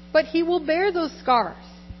 But He will bear those scars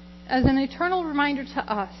as an eternal reminder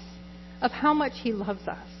to us of how much He loves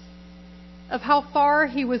us, of how far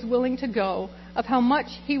He was willing to go, of how much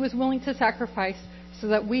He was willing to sacrifice so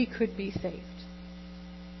that we could be saved.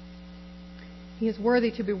 He is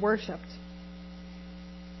worthy to be worshipped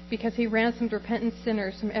because He ransomed repentant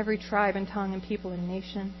sinners from every tribe and tongue and people and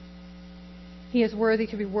nation. He is worthy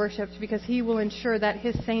to be worshipped because He will ensure that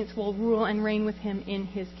His saints will rule and reign with Him in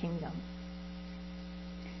His kingdom.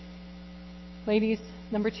 Ladies,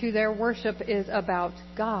 number 2 there, worship is about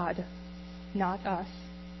God, not us.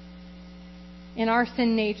 In our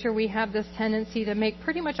sin nature, we have this tendency to make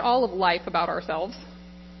pretty much all of life about ourselves.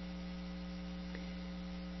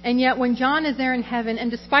 And yet when John is there in heaven, and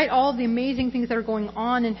despite all the amazing things that are going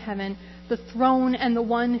on in heaven, the throne and the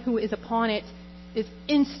one who is upon it is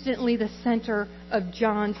instantly the center of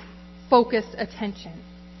John's focused attention.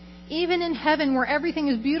 Even in heaven, where everything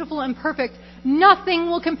is beautiful and perfect, nothing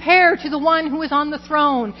will compare to the one who is on the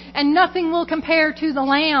throne, and nothing will compare to the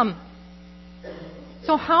Lamb.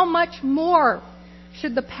 So how much more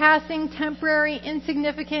should the passing, temporary,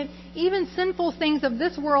 insignificant, even sinful things of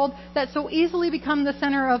this world that so easily become the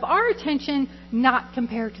center of our attention not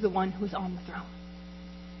compare to the one who is on the throne,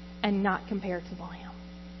 and not compare to the Lamb?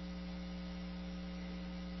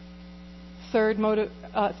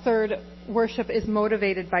 Third, worship is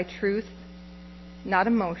motivated by truth, not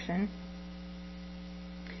emotion.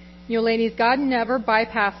 You know, ladies, God never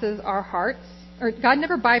bypasses our hearts, or God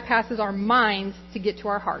never bypasses our minds to get to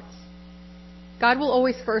our hearts. God will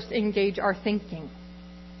always first engage our thinking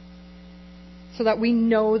so that we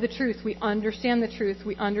know the truth, we understand the truth,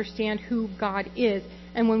 we understand who God is.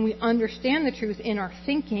 And when we understand the truth in our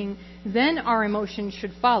thinking, then our emotions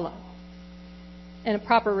should follow in a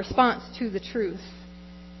proper response to the truth.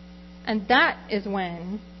 And that is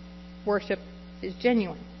when worship is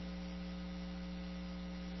genuine.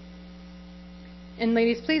 And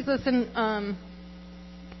ladies, please listen,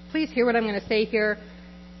 please hear what I'm going to say here.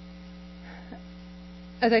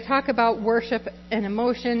 As I talk about worship and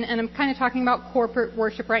emotion, and I'm kind of talking about corporate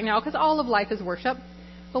worship right now, because all of life is worship.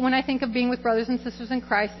 But when I think of being with brothers and sisters in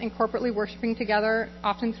Christ and corporately worshiping together,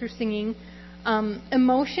 often through singing,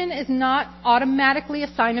 emotion is not automatically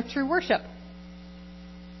a sign of true worship.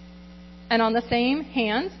 And on the same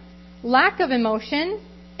hand, lack of emotion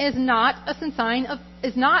is not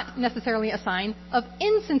necessarily a sign of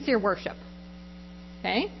insincere worship.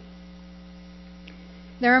 Okay?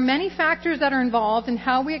 There are many factors that are involved in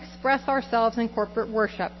how we express ourselves in corporate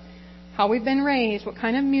worship. How we've been raised, what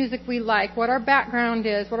kind of music we like, what our background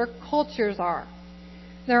is, what our cultures are.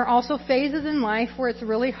 There are also phases in life where it's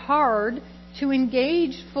really hard to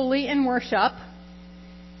engage fully in worship.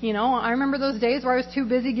 You know, I remember those days where I was too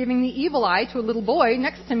busy giving the evil eye to a little boy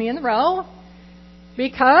next to me in the row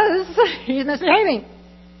because he's misbehaving.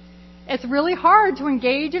 It's really hard to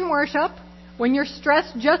engage in worship when you're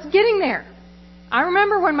stressed just getting there. I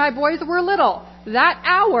remember when my boys were little, that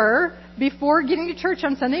hour before getting to church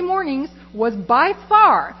on Sunday mornings was by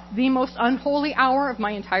far the most unholy hour of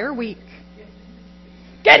my entire week.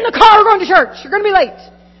 Get in the car, we're going to church. You're going to be late.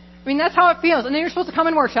 I mean, that's how it feels. And then you're supposed to come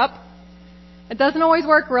and worship. It doesn't always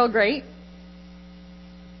work real great.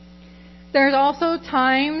 There's also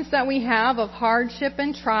times that we have of hardship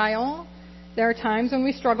and trial. There are times when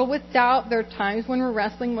we struggle with doubt. There are times when we're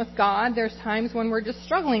wrestling with God. There's times when we're just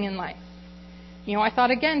struggling in life. You know, I thought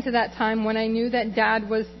again to that time when I knew that Dad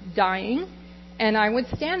was dying, and I would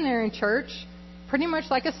stand there in church pretty much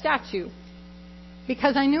like a statue,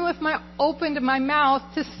 because I knew if I opened my mouth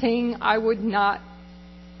to sing, I would not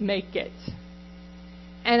make it.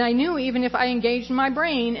 And I knew even if I engaged my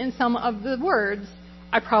brain in some of the words,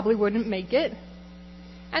 I probably wouldn't make it.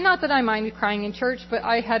 And not that I minded crying in church, but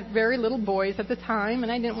I had very little boys at the time,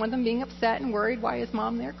 and I didn't want them being upset and worried, why is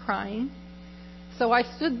Mom there crying? So I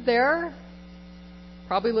stood there,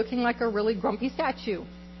 probably looking like a really grumpy statue.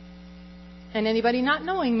 And anybody not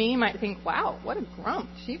knowing me might think, wow, what a grump.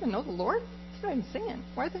 Does she even know the Lord? She's not even singing.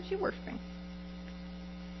 Why isn't she worshiping?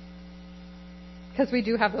 Because we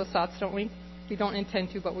do have those thoughts, don't we? We don't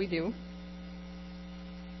intend to, but we do.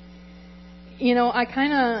 You know, I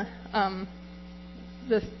kind of,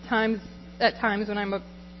 at times when I'm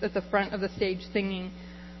at the front of the stage singing,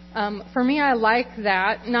 for me, I like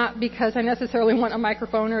that, not because I necessarily want a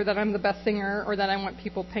microphone or that I'm the best singer or that I want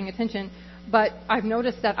people paying attention, but I've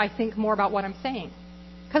noticed that I think more about what I'm saying.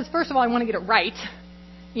 Because first of all, I want to get it right.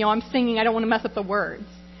 You know, I'm singing, I don't want to mess up the words.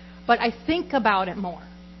 But I think about it more.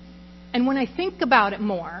 And when I think about it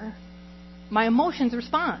more, my emotions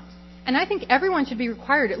respond. And I think everyone should be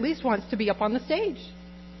required at least once to be up on the stage.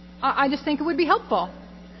 I just think it would be helpful.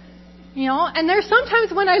 And there's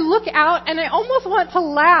sometimes when I look out and I almost want to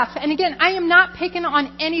laugh. And again, I am not picking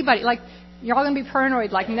on anybody. Like, you're all going to be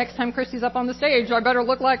paranoid. Like, next time Christy's up on the stage, I better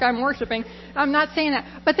look like I'm worshiping. I'm not saying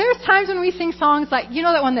that. But there's times when we sing songs like,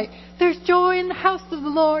 that one, there's joy in the house of the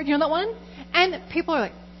Lord. You know that one? And people are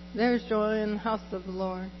like, there's joy in the house of the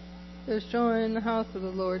Lord. There's joy in the house of the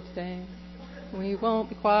Lord today. We won't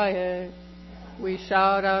be quiet. We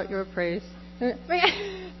shout out your praise. Yeah,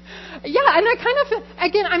 and I kind of,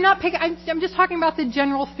 again, I'm not picking, I'm just talking about the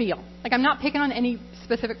general feel. Like, I'm not picking on any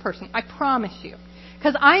specific person. I promise you.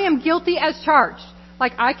 Because I am guilty as charged.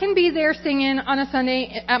 Like, I can be there singing on a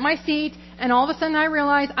Sunday at my seat, and all of a sudden I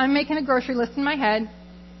realize I'm making a grocery list in my head,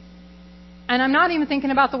 and I'm not even thinking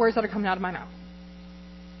about the words that are coming out of my mouth.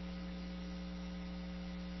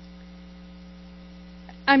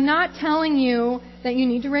 I'm not telling you that you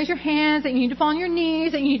need to raise your hands, that you need to fall on your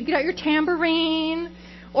knees, that you need to get out your tambourine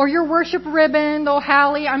or your worship ribbon. Though,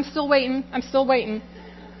 Hallie, I'm still waiting.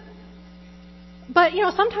 But,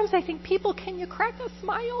 sometimes I think, people, can you crack a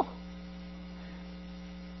smile?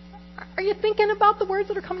 Are you thinking about the words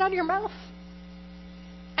that are coming out of your mouth?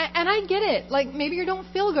 And I get it. Like, maybe you don't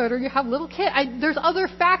feel good or you have little kids. There's other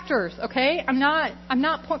factors, okay? I'm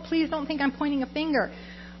not, please don't think I'm pointing a finger.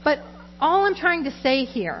 But all I'm trying to say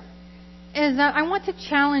here is that I want to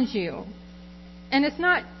challenge you. And it's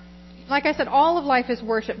not, like I said, all of life is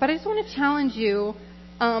worship, but I just want to challenge you.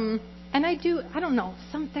 And I don't know,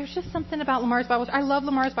 there's just something about Lamar's Bible Church. I love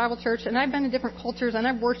Lamar's Bible Church, and I've been in different cultures, and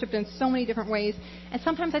I've worshiped in so many different ways. And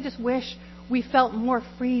sometimes I just wish we felt more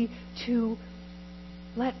free to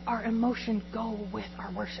let our emotion go with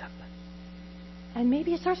our worship. And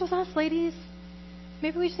maybe it starts with us, ladies.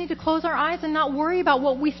 Maybe we just need to close our eyes and not worry about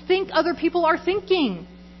what we think other people are thinking.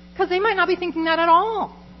 Because they might not be thinking that at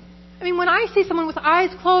all. I mean, when I see someone with eyes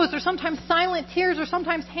closed, or sometimes silent tears, or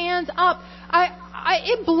sometimes hands up,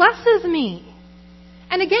 it blesses me.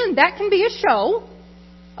 And again, that can be a show.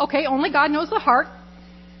 Okay, only God knows the heart.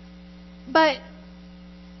 But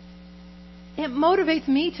it motivates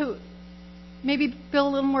me to maybe feel a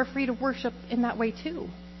little more free to worship in that way too.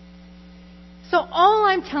 So all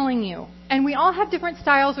I'm telling you, and we all have different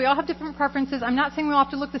styles, we all have different preferences. I'm not saying we all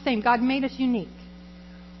have to look the same. God made us unique.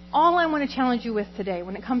 All I want to challenge you with today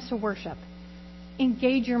when it comes to worship,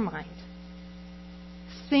 engage your mind.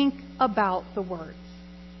 Think about the words.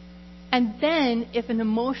 And then if an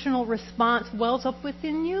emotional response wells up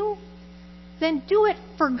within you, then do it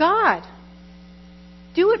for God.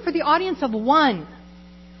 Do it for the audience of one.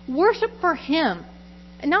 Worship for Him.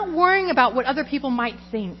 And not worrying about what other people might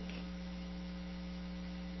think.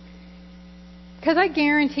 Because I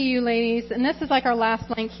guarantee you, ladies, and this is like our last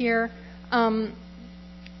blank here,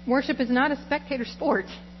 worship is not a spectator sport.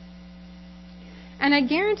 And I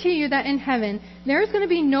guarantee you that in heaven, there's going to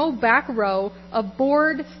be no back row of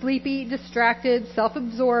bored, sleepy, distracted,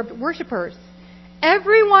 self-absorbed worshipers.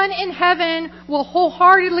 Everyone in heaven will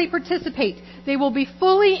wholeheartedly participate. They will be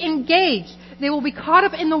fully engaged. They will be caught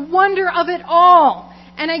up in the wonder of it all.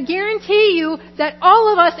 And I guarantee you that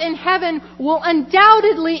all of us in heaven will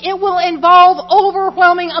it will involve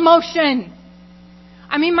overwhelming emotion.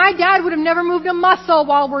 I mean, my dad would have never moved a muscle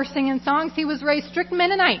while we're singing songs. He was raised strict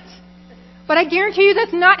Mennonite. But I guarantee you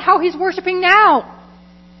that's not how he's worshiping now.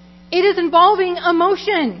 It is involving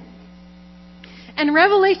emotion. And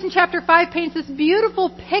Revelation chapter 5 paints this beautiful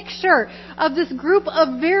picture of this group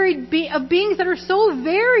of beings that are so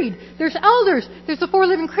varied. There's elders, there's the four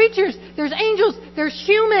living creatures, there's angels, there's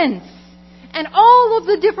humans. And all of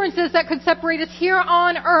the differences that could separate us here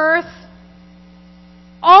on earth,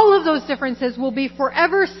 all of those differences will be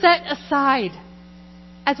forever set aside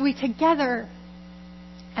as we together,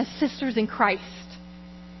 as sisters in Christ,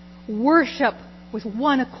 worship with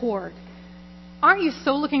one accord. Aren't you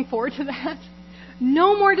so looking forward to that?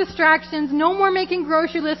 No more distractions, no more making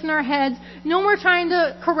grocery lists in our heads, no more trying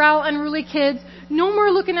to corral unruly kids, no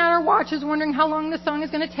more looking at our watches wondering how long the song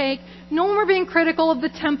is going to take, no more being critical of the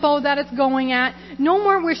tempo that it's going at, no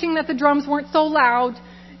more wishing that the drums weren't so loud,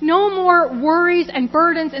 no more worries and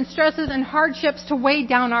burdens and stresses and hardships to weigh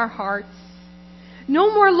down our hearts.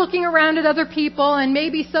 No more looking around at other people and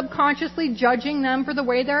maybe subconsciously judging them for the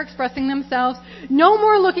way they're expressing themselves. No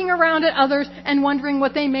more looking around at others and wondering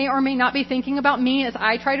what they may or may not be thinking about me as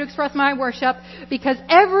I try to express my worship, because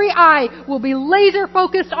every eye will be laser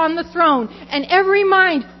focused on the throne, and every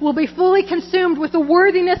mind will be fully consumed with the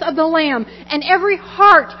worthiness of the Lamb, and every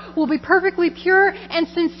heart will be perfectly pure and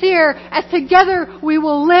sincere as together we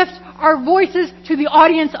will lift our voices to the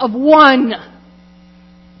audience of one.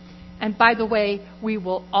 And by the way, we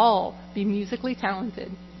will all be musically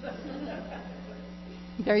talented.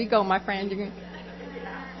 There you go, my friend.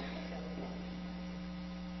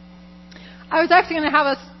 I was actually going to have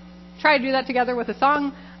us try to do that together with a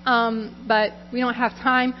song, but we don't have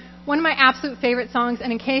time. One of my absolute favorite songs,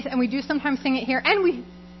 and we do sometimes sing it here, and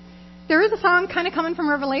there is a song kind of coming from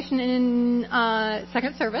Revelation in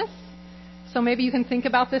second service. So maybe you can think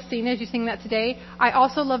about this scene as you sing that today. I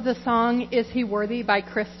also love the song Is He Worthy by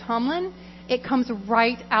Chris Tomlin. It comes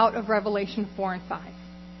right out of Revelation 4 and 5.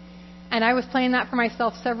 And I was playing that for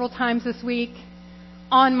myself several times this week,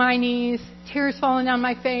 on my knees, tears falling down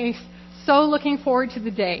my face, so looking forward to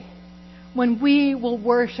the day when we will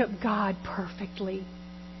worship God perfectly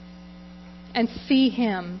and see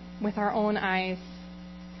Him with our own eyes.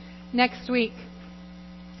 Next week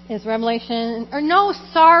is Revelation, no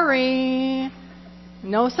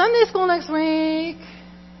Sunday school next week,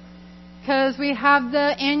 because we have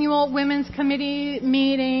the annual Women's Committee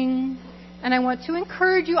meeting, and I want to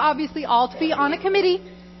encourage you, obviously, all to be on a committee.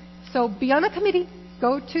 So be on a committee.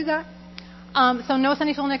 Go to that. So no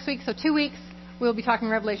Sunday school next week, so 2 weeks. We'll be talking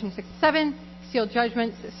Revelation 6 and 7, sealed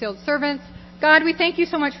judgments, sealed servants. God, we thank you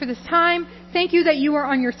so much for this time. Thank you that you are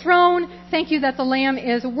on your throne. Thank you that the Lamb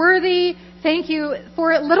is worthy. Thank you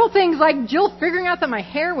for little things like Jill figuring out that my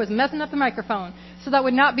hair was messing up the microphone, so that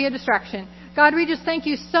would not be a distraction. God, we just thank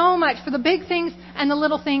you so much for the big things and the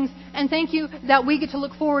little things, and thank you that we get to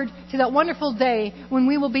look forward to that wonderful day when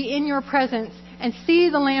we will be in your presence and see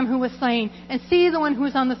the Lamb who was slain, and see the one who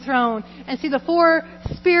is on the throne, and see the 4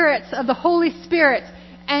 spirits of the Holy Spirit.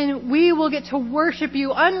 And we will get to worship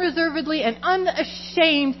you unreservedly and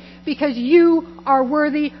unashamed, because you are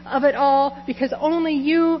worthy of it all, because only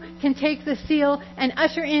you can take the seal and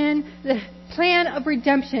usher in the plan of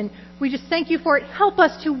redemption. We just thank you for it. Help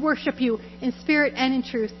us to worship you in spirit and in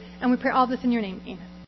truth. And we pray all this in your name. Amen.